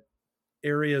at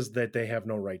areas that they have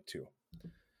no right to.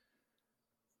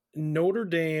 Notre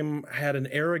Dame had an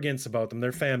arrogance about them,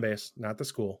 their fan base, not the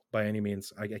school by any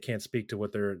means. I can't speak to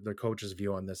what their coach's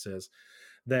view on this is,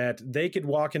 that they could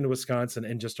walk into Wisconsin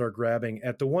and just start grabbing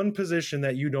at the one position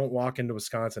that you don't walk into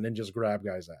Wisconsin and just grab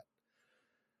guys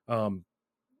at.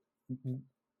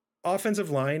 Offensive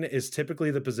line is typically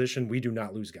the position we do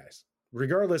not lose guys.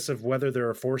 Regardless of whether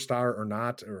they're a 4-star or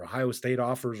not, or Ohio State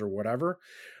offers or whatever,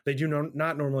 they do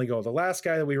not normally go. The last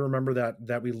guy that we remember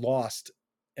that we lost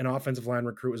an offensive line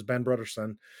recruit was Ben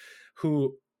Brotherson,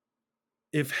 who,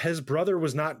 if his brother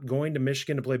was not going to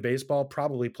Michigan to play baseball,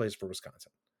 probably plays for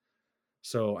Wisconsin.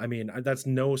 So, I mean, that's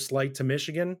no slight to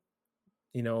Michigan.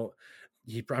 You know,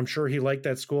 I'm sure he liked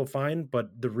that school fine, but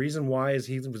the reason why is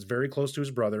he was very close to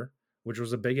his brother, which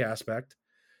was a big aspect.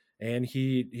 And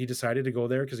he decided to go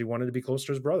there because he wanted to be close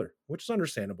to his brother, which is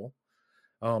understandable.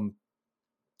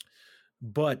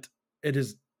 But it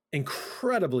is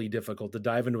incredibly difficult to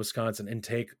dive into Wisconsin and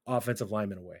take offensive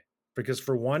linemen away. Because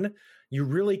for one, you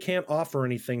really can't offer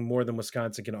anything more than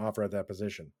Wisconsin can offer at that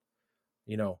position.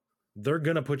 You know, they're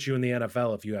going to put you in the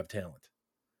NFL if you have talent.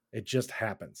 It just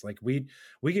happens. Like we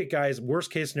get guys,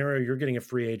 worst case scenario, you're getting a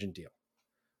free agent deal.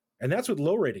 And that's with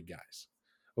low rated guys.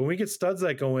 When we get studs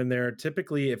that go in there,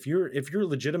 typically if you're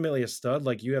legitimately a stud,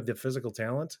 like you have the physical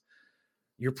talent,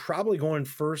 you're probably going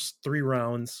first 3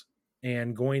 rounds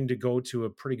and going to go to a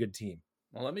pretty good team.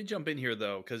 Well, let me jump in here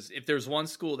though, because if there's one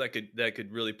school that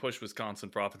could really push Wisconsin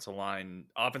for offensive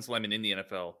linemen in the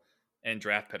NFL and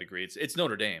draft pedigree, it's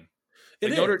Notre Dame.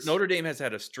 Like Notre Dame has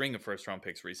had a string of first round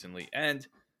picks recently, and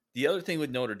the other thing with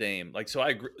Notre Dame, like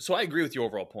I agree with your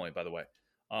overall point. By the way,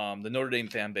 the Notre Dame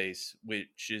fan base,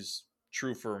 which is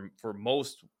true for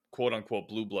most quote unquote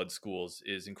blue blood schools,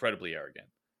 is incredibly arrogant.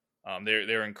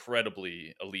 They're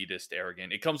incredibly elitist,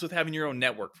 arrogant. It comes with having your own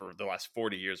network for the last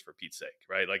 40 years, for Pete's sake,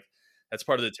 right? Like that's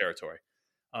part of the territory.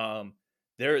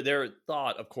 Their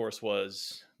thought, of course,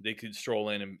 was they could stroll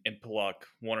in and pluck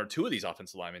 1 or 2 of these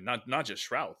offensive linemen, not just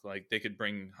Schrauth. Like they could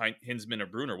bring Hinsman or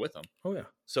Bruner with them. Oh yeah.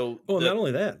 So not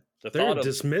only that, they're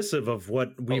dismissive of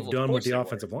what we've done with the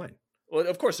offensive line. Well,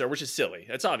 of course, which is silly.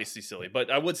 It's obviously silly, but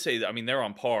I would say that, I mean, they're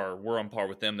on par. We're on par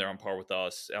with them. They're on par with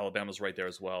us. Alabama's right there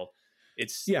as well.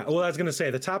 Well, I was going to say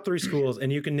the top 3 schools,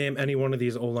 and you can name any one of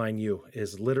these O-line U,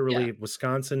 is literally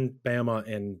Wisconsin, Bama,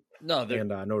 and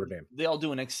Notre Dame. They all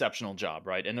do an exceptional job,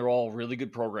 right? And they're all really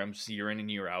good programs year in and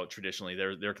year out. Traditionally,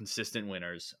 they're consistent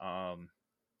winners.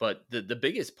 But the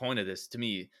biggest point of this to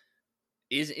me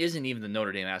isn't even the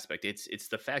Notre Dame aspect. It's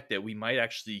the fact that we might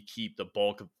actually keep the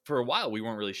bulk of, for a while we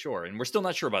weren't really sure, and we're still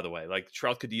not sure, by the way. Like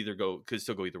Schrauth could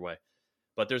still go either way,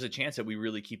 but there's a chance that we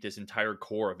really keep this entire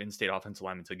core of in-state offensive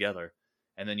linemen together,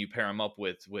 and then you pair them up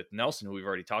with Nelson, who we've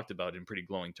already talked about in pretty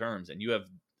glowing terms, and you have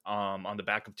on the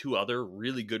back of 2 other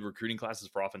really good recruiting classes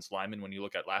for offensive linemen. When you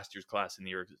look at last year's class and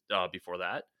the year before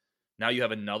that, now you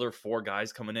have another 4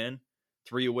 guys coming in,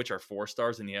 3 of which are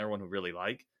 4-stars, and the other one who really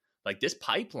like this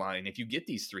pipeline. If you get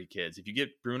these 3 kids, if you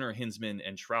get Bruner, Hinsman,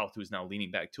 and Schrauth, who's now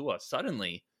leaning back to us,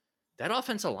 suddenly that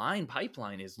offensive line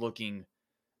pipeline is looking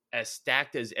as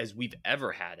stacked as we've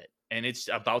ever had it. And it's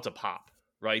about to pop,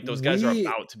 right? Those guys are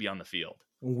about to be on the field.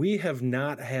 We have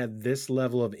not had this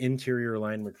level of interior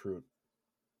line recruit.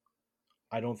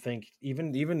 I don't think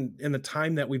even in the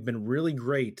time that we've been really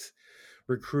great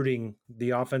recruiting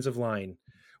the offensive line,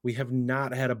 we have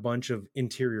not had a bunch of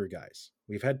interior guys.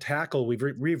 We've had tackle. We've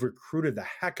recruited the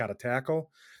heck out of tackle,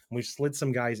 and we've slid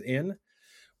some guys in.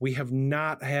 We have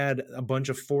not had a bunch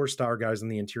of 4-star guys in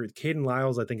the interior. Caden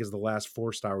Lyles, I think, is the last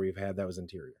 4-star we've had that was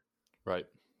interior. Right.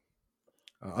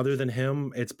 Other than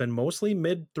him, it's been mostly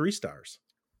mid 3-stars.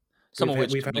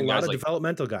 We've had a lot of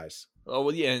developmental guys. Oh,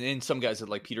 well, yeah, and some guys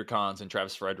like Peter Kahns and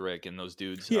Travis Frederick and those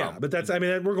dudes. Yeah, but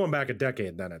we're going back a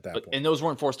decade then at that point. And those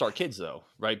weren't 4-star kids, though,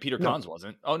 right? Peter Kahns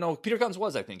wasn't. Oh, no, Peter Kahns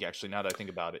was, I think, actually, now that I think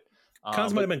about it.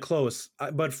 Kahns might have been close,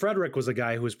 but Frederick was a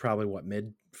guy who was probably,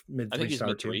 mid 3-star? I think he's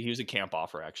mid 3. He was a camp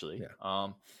offer, actually. Yeah.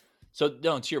 So,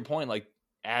 no, to your point, like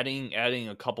adding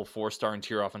a couple 4-star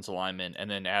interior offensive linemen and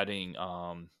then adding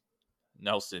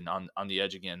Nelson on the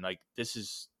edge again. Like, this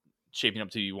is shaping up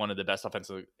to be one of the best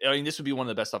offensive. I mean, this would be one of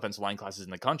the best offensive line classes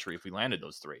in the country if we landed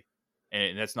those three,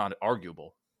 and that's not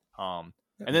arguable. And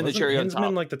then the cherry on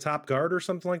top, like the top guard or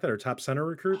something like that, or top center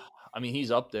recruit. I mean,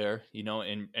 he's up there, you know,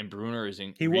 and Bruner is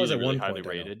he really, was at really one highly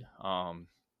point, rated.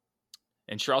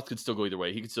 And Shrouth could still go either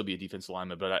way. He could still be a defensive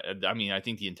lineman, but I mean, I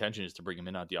think the intention is to bring him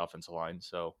in at the offensive line.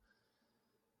 So,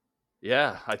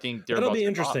 yeah, I think that'll be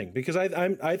interesting because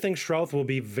I think Shrouth will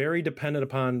be very dependent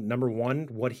upon, number one,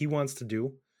 what he wants to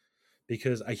do,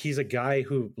 because he's a guy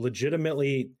who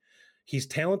legitimately, he's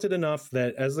talented enough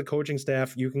that as the coaching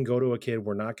staff, you can go to a kid,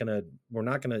 we're not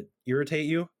gonna irritate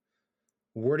you.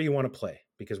 Where do you want to play?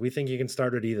 Because we think you can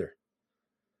start at either.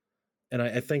 And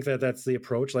I think that's the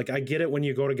approach. Like, I get it when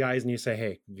you go to guys and you say,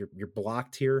 hey, you're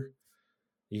blocked here.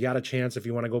 You got a chance if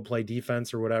you want to go play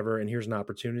defense or whatever, and here's an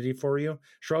opportunity for you.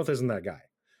 Shrouth isn't that guy.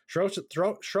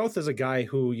 Shrouth is a guy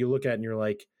who you look at and you're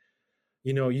like,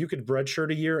 you know, you could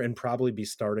redshirt a year and probably be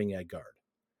starting at guard.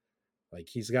 Like,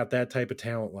 he's got that type of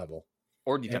talent level.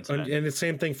 Or defensive end. And the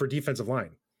same thing for defensive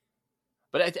line.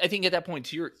 But I think at that point,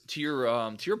 to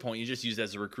your point, you just use it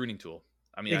as a recruiting tool.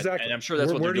 I mean, exactly. And I'm sure that's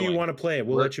what they're doing. Where do you want to play?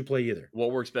 We'll let you play either.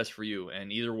 What works best for you.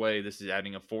 And either way, this is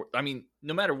adding I mean,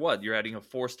 no matter what, you're adding a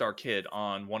 4-star kid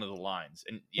on one of the lines.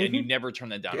 And you never turn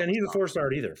that down. And he's a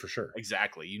 4-star either, for sure.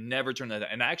 Exactly. You never turn that down.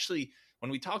 And actually,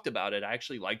 when we talked about it, I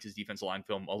actually liked his defensive line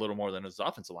film a little more than his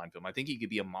offensive line film. I think he could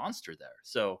be a monster there.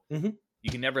 So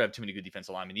you can never have too many good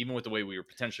defensive linemen, even with the way we were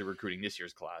potentially recruiting this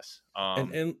year's class.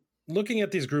 And looking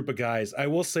at these group of guys, I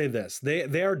will say this: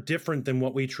 they are different than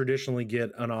what we traditionally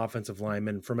get on offensive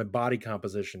linemen from a body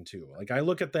composition too. Like, I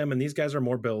look at them, and these guys are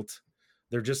more built.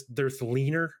 They're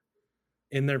leaner,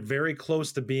 and they're very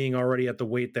close to being already at the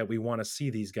weight that we want to see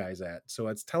these guys at. So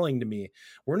it's telling to me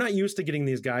we're not used to getting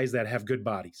these guys that have good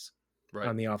bodies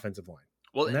on the offensive line.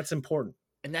 Well, and that's important.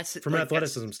 And that's from an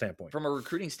athleticism standpoint. From a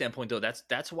recruiting standpoint, though,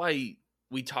 that's why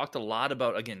we talked a lot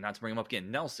about, again, not to bring him up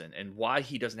again, Nelson, and why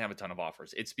he doesn't have a ton of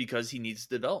offers. It's because he needs to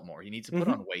develop more. He needs to put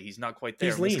on weight. He's not quite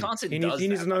there. He's lean. Wisconsin he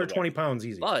needs another 20 pounds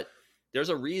easy. But there's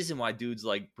a reason why dudes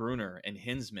like Bruner and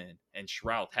Hinsman and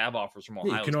Shrouth have offers from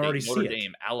Ohio State, Notre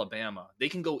Dame, Alabama. They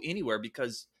can go anywhere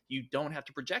because you don't have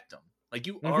to project them. Like,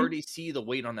 you already see the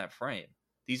weight on that frame.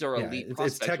 These are elite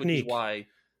prospects, it's technique. Which is why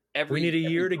we need a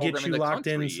year to get you locked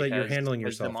in so that you're handling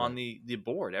yourself. Them on the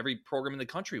board. Every program in the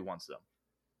country wants them.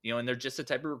 You know, and they're just the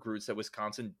type of recruits that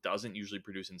Wisconsin doesn't usually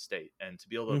produce in state. And to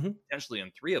be able to potentially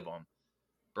in 3 of them,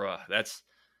 bruh, that's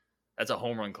a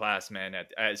home run class, man.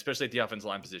 Especially at the offensive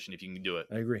line position, if you can do it.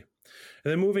 I agree.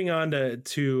 And then moving on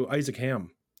to Isaac Hamm,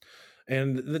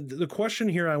 and the question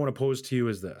here I want to pose to you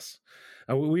is this: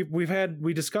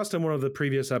 we discussed in one of the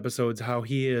previous episodes how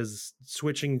he is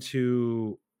switching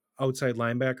to outside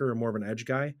linebacker or more of an edge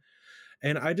guy.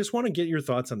 And I just want to get your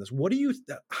thoughts on this. What do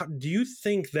you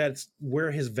think that's where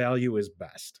his value is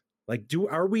best? Like,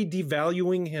 are we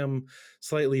devaluing him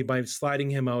slightly by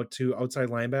sliding him out to outside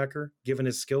linebacker, given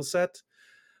his skill set?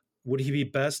 Would he be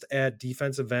best at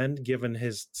defensive end, given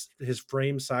his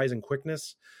frame, size, and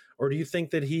quickness? Or do you think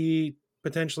that he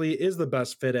potentially is the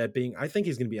best fit at being? I think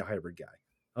he's going to be a hybrid guy.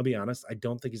 I'll be honest. I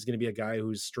don't think he's going to be a guy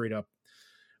who's straight up,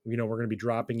 you know, we're going to be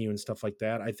dropping you and stuff like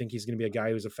that. I think he's going to be a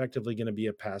guy who's effectively going to be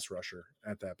a pass rusher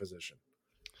at that position.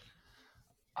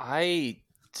 I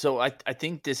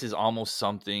think this is almost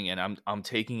something, and I'm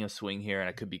taking a swing here, and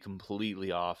I could be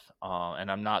completely off.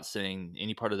 And I'm not saying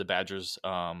any part of the Badgers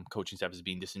coaching staff is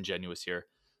being disingenuous here.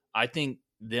 I think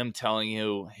them telling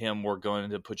him we're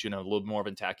going to put you in a little more of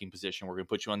an attacking position, we're going to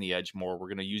put you on the edge more, we're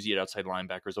going to use you at outside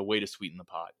linebacker as a way to sweeten the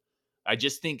pot. I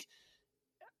just think,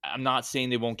 I'm not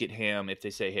saying they won't get Hamm if they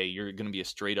say, hey, you're going to be a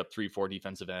straight up 3-4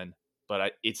 defensive end,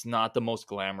 but it's not the most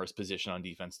glamorous position on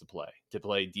defense to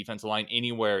play defensive line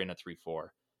anywhere in a 3-4.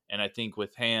 And I think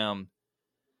with Hamm,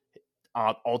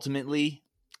 ultimately,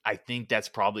 I think that's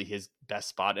probably his best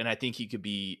spot. And I think he could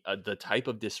be the type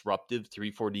of disruptive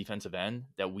 3-4 defensive end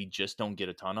that we just don't get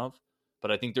a ton of. But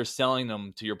I think they're selling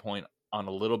them, to your point, on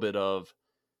a little bit of,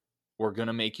 we're going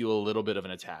to make you a little bit of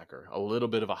an attacker, a little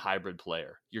bit of a hybrid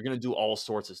player. You're going to do all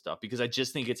sorts of stuff, because I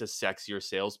just think it's a sexier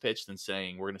sales pitch than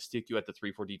saying we're going to stick you at the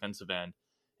 3-4 defensive end,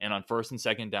 and on first and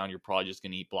second down, you're probably just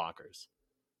going to eat blockers,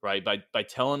 right? By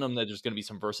telling them that there's going to be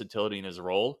some versatility in his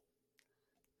role,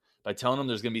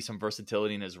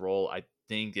 I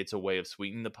think it's a way of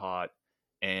sweetening the pot.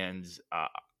 And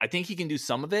I think he can do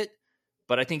some of it,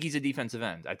 but I think he's a defensive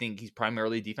end. I think he's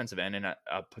primarily a defensive end, and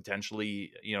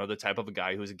potentially, you know, the type of a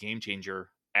guy who's a game changer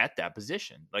at that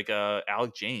position, like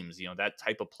Alec James, you know, that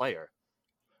type of player.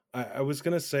 I was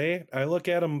going to say, I look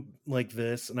at him like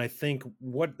this, and I think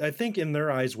in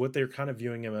their eyes, what they're kind of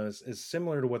viewing him as is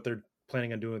similar to what they're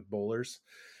planning on doing with bowlers.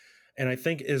 And I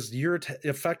think is you're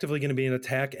effectively going to be an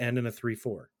attack end in a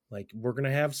 3-4. Like we're going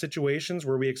to have situations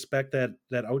where we expect that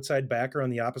outside backer on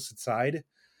the opposite side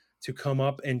to come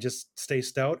up and just stay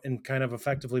stout and kind of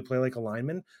effectively play like a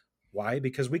lineman. Why?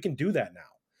 Because we can do that now.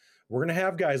 We're going to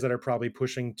have guys that are probably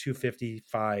pushing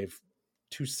 255,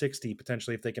 260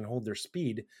 potentially if they can hold their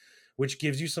speed, which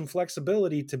gives you some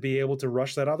flexibility to be able to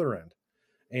rush that other end.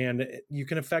 And you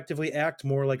can effectively act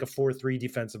more like a 4-3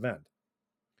 defensive end,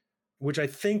 which I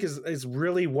think is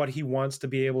really what he wants to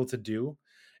be able to do,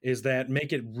 is that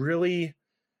make it really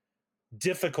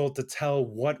difficult to tell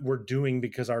what we're doing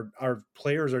because our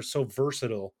players are so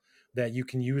versatile that you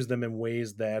can use them in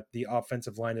ways that the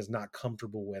offensive line is not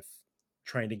comfortable with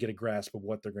trying to get a grasp of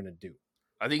what they're going to do.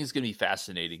 I think it's going to be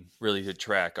fascinating, really, to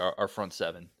track our front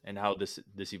seven and how this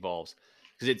evolves.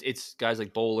 Because it's guys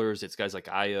like Bowlers, it's guys like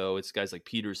Io, it's guys like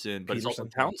Peterson, but it's also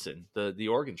Townsend, the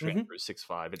Oregon transfer,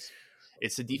 6'5".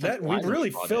 It's the defense. We've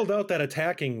really filled out that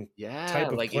attacking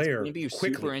type of player. It's going to be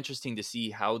super interesting to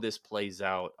see how this plays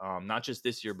out, not just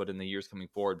this year, but in the years coming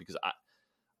forward. Because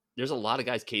there's a lot of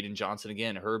guys, Caden Johnson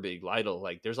again, Herbig, Lytle.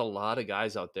 Like there's a lot of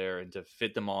guys out there, and to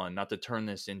fit them on, not to turn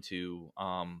this into,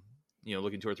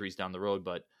 looking 2 or 3s down the road,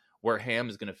 but where Ham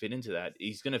is going to fit into that,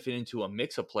 he's going to fit into a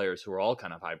mix of players who are all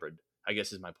kind of hybrid, I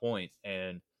guess is my point.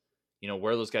 And,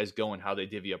 where those guys go and how they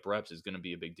divvy up reps is going to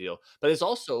be a big deal. But it's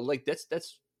also like, that's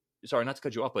sorry, not to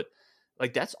cut you off, but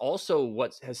like, that's also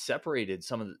what has separated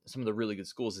some of the really good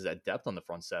schools is that depth on the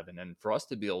front seven. And for us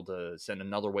to be able to send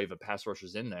another wave of pass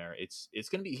rushers in there, it's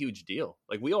going to be a huge deal.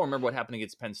 Like we all remember what happened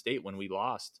against Penn State when we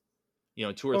lost, 2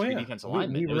 or 3 defensive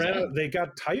linemen. They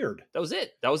got tired. That was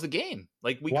it. That was the game.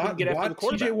 Like we couldn't get after the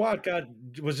quarterback. TJ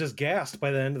Watt was just gassed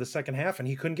by the end of the second half, and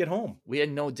he couldn't get home. We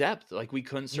had no depth. Like we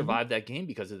couldn't survive that game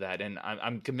because of that. And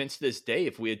I'm convinced to this day,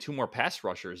 if we had 2 more pass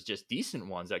rushers, just decent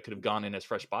ones that could have gone in as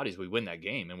fresh bodies, we win that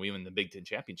game, and we win the Big Ten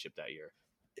championship that year.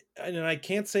 And I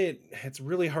can't say it's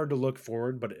really hard to look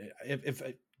forward, but if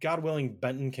God willing,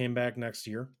 Benton came back next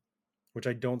year, which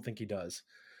I don't think he does,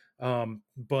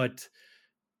 but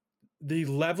the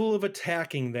level of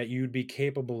attacking that you'd be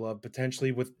capable of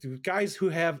potentially with guys who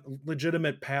have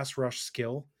legitimate pass rush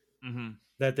skill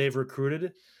that they've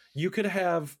recruited, you could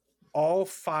have all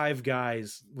 5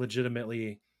 guys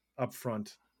legitimately up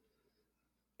front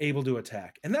able to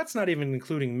attack. And that's not even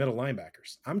including middle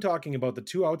linebackers. I'm talking about the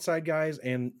 2 outside guys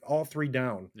and all 3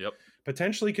 down. Yep.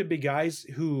 Potentially could be guys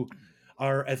who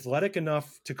are athletic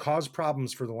enough to cause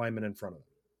problems for the linemen in front of them.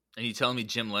 And you telling me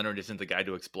Jim Leonard isn't the guy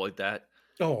to exploit that?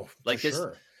 Oh, like for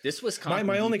sure. This was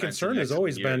my only concern has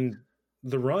always been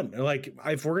the run. Like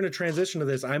if we're going to transition to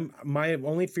this, my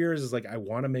only fear is like I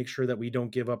want to make sure that we don't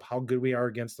give up how good we are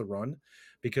against the run,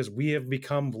 because we have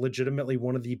become legitimately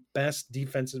one of the best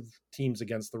defensive teams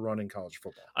against the run in college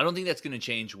football. I don't think that's going to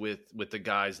change with the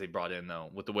guys they brought in though.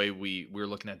 With the way we're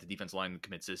looking at the defense line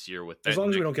commits this year, with as long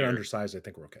as we don't get undersized, I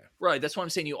think we're okay. Right. That's why I'm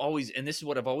saying you always, and this is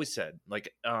what I've always said.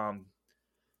 Like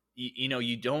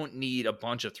you don't need a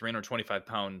bunch of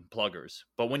 325-pound pluggers,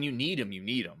 but when you need them, you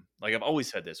need them. Like I've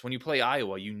always said this, when you play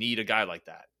Iowa, you need a guy like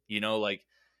that. Like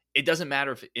it doesn't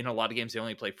matter if in a lot of games they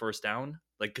only play first down,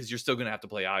 like, cause you're still going to have to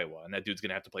play Iowa, and that dude's going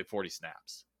to have to play 40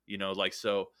 snaps,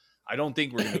 so I don't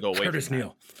think we're going to go away Curtis from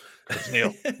Neal. Curtis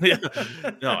Neal. Yeah.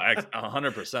 No,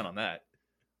 100% on that.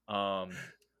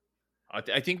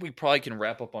 I think we probably can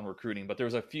wrap up on recruiting, but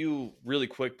there's a few really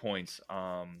quick points.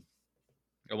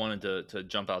 I wanted to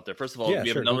jump out there. First of all, we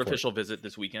have another official visit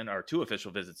this weekend, or 2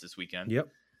 official visits this weekend. Yep.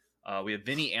 We have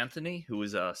Vinny Anthony, who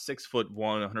is a 6'1",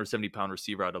 170-pound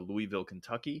receiver out of Louisville,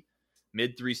 Kentucky.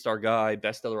 Mid 3-star guy.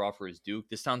 Best other offer is Duke.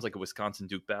 This sounds like a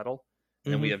Wisconsin-Duke battle.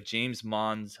 And then we have James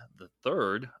Mons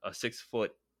III, a 6',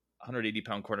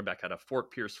 180-pound cornerback out of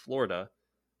Fort Pierce, Florida,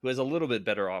 who has a little bit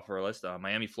better offer list.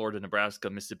 Miami, Florida, Nebraska,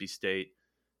 Mississippi State.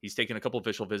 He's taken a couple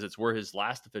official visits. We're his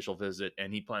last official visit,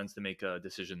 and he plans to make a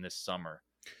decision this summer.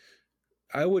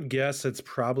 I would guess it's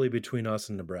probably between us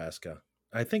and Nebraska.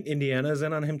 I think Indiana is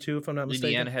in on him too, if I'm not mistaken.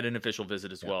 Indiana had an official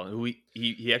visit as well. Who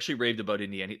he actually raved about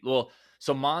Indiana.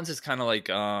 So Mons is kind of like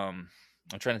I'm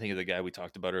trying to think of the guy we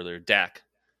talked about earlier, Dak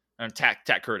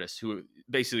Curtis, who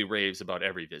basically raves about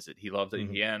every visit. He loved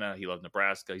Indiana, he loved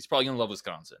Nebraska. He's probably gonna love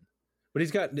Wisconsin. But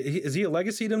is he a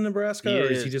legacy to Nebraska, or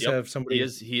does he just have somebody? He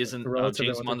is.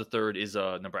 James Mons III is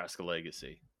a Nebraska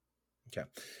legacy. Okay.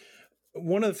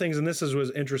 One of the things, and this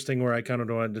was interesting, where I kind of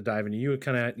wanted to dive into, you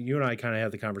and I kind of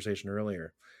had the conversation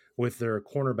earlier with their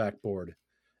cornerback board,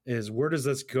 is where does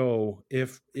this go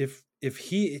if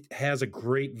he has a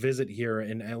great visit here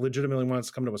and legitimately wants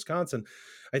to come to Wisconsin?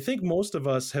 I think most of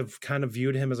us have kind of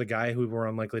viewed him as a guy who we're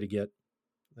unlikely to get.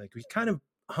 Like we kind of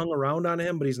hung around on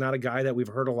him, but he's not a guy that we've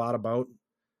heard a lot about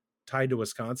tied to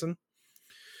Wisconsin.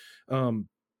 And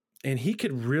he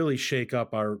could really shake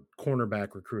up our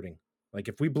cornerback recruiting. Like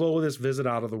if we blow this visit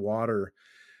out of the water,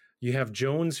 you have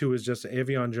Jones,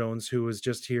 Avion Jones, who was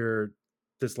just here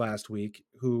this last week,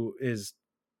 who is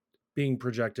being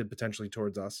projected potentially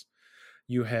towards us.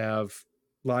 You have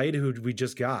Lied, who we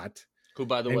just got. Who,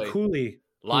 by the way, Cooley.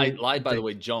 Lied, by the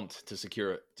way, jumped to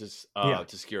secure to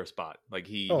secure a spot. Like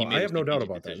he made I have no doubt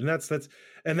about decision. that.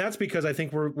 And that's because I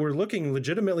think we're looking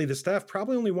legitimately. The staff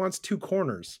probably only wants 2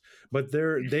 corners, but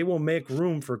they will make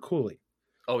room for Cooley.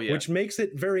 Oh yeah, which makes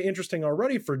it very interesting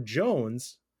already for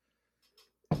Jones,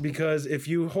 because if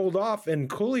you hold off and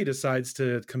Cooley decides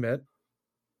to commit,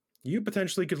 you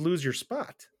potentially could lose your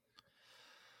spot.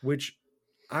 Which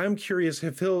I'm curious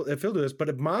if he'll do this. But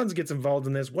if Mons gets involved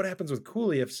in this, what happens with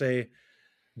Cooley if, say,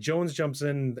 Jones jumps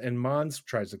in and Mons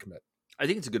tries to commit? I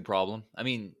think it's a good problem. I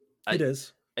mean, it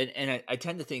is, and I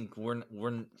tend to think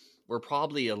we're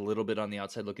probably a little bit on the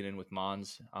outside looking in with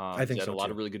Mons. I think he's had so a lot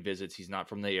too. of really good visits. He's not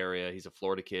from the area. He's a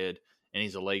Florida kid, and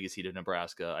he's a legacy to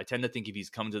Nebraska. I tend to think if he's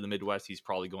come to the Midwest, he's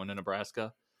probably going to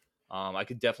Nebraska. I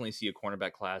could definitely see a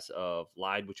cornerback class of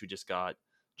Lied, which we just got,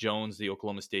 Jones, the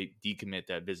Oklahoma State decommit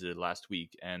that visited last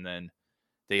week, and then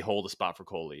they hold a spot for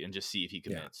Coley and just see if he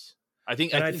commits. Yeah. I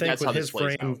think that's with how his this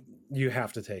plays frame, out. you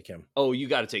have to take him. Oh, you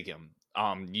got to take him.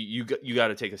 You got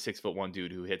to take a 6'1"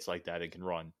 dude who hits like that and can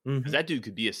run, because that dude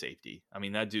could be a safety. I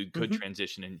mean, that dude could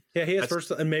transition and he has first,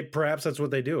 and maybe perhaps that's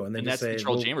what they do, and then just say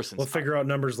Natrell Jamerson's we'll figure out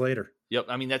numbers later. Yep,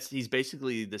 I mean he's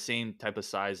basically the same type of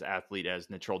size athlete as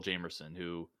Natrell Jamerson,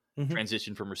 who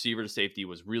transitioned from receiver to safety,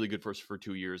 was really good for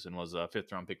 2 years, and was a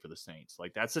 5th round pick for the Saints.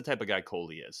 Like that's the type of guy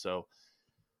Coley is. So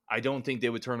I don't think they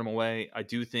would turn him away. I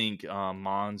do think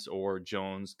Mons or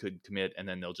Jones could commit, and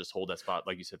then they'll just hold that spot,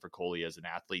 like you said, for Coley as an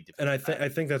athlete. And I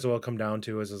think that's what it'll come down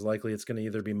to is likely it's going to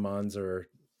either be Mons or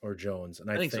Jones.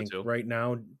 And I think so right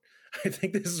now, I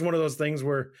think this is one of those things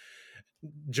where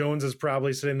Jones is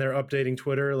probably sitting there updating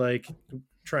Twitter, like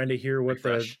trying to hear what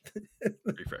refresh,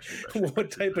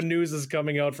 what type of news is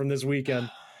coming out from this weekend.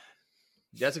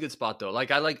 That's a good spot though.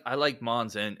 Like I like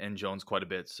Mons and Jones quite a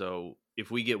bit. So if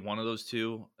we get one of those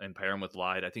two and pair him with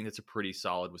Lied, I think that's a pretty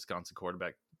solid Wisconsin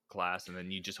quarterback class. And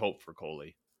then you just hope for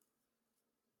Coley.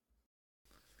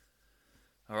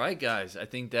 All right, guys. I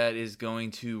think that is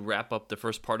going to wrap up the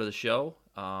first part of the show.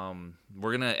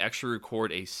 We're gonna actually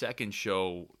record a second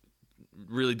show,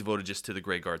 really devoted just to the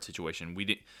Greg Gard situation.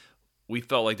 We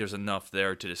felt like there's enough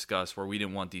there to discuss where we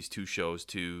didn't want these two shows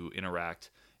to interact.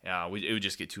 It would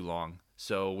just get too long.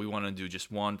 So we want to do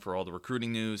just one for all the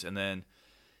recruiting news. And then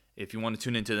if you want to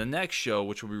tune into the next show,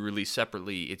 which will be released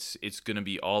separately, it's going to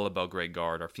be all about Greg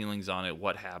Gard, our feelings on it,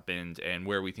 what happened, and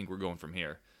where we think we're going from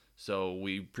here. So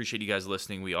we appreciate you guys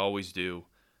listening. We always do.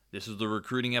 This is the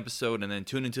recruiting episode, and then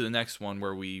tune into the next one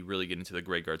where we really get into the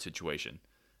Greg Gard situation.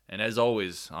 And as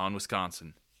always, on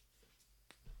Wisconsin.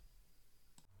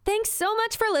 Thanks so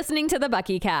much for listening to the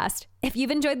BuckyCast. If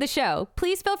you've enjoyed the show,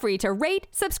 please feel free to rate,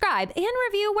 subscribe, and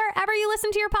review wherever you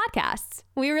listen to your podcasts.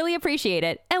 We really appreciate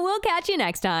it, and we'll catch you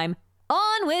next time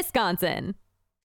on Wisconsin.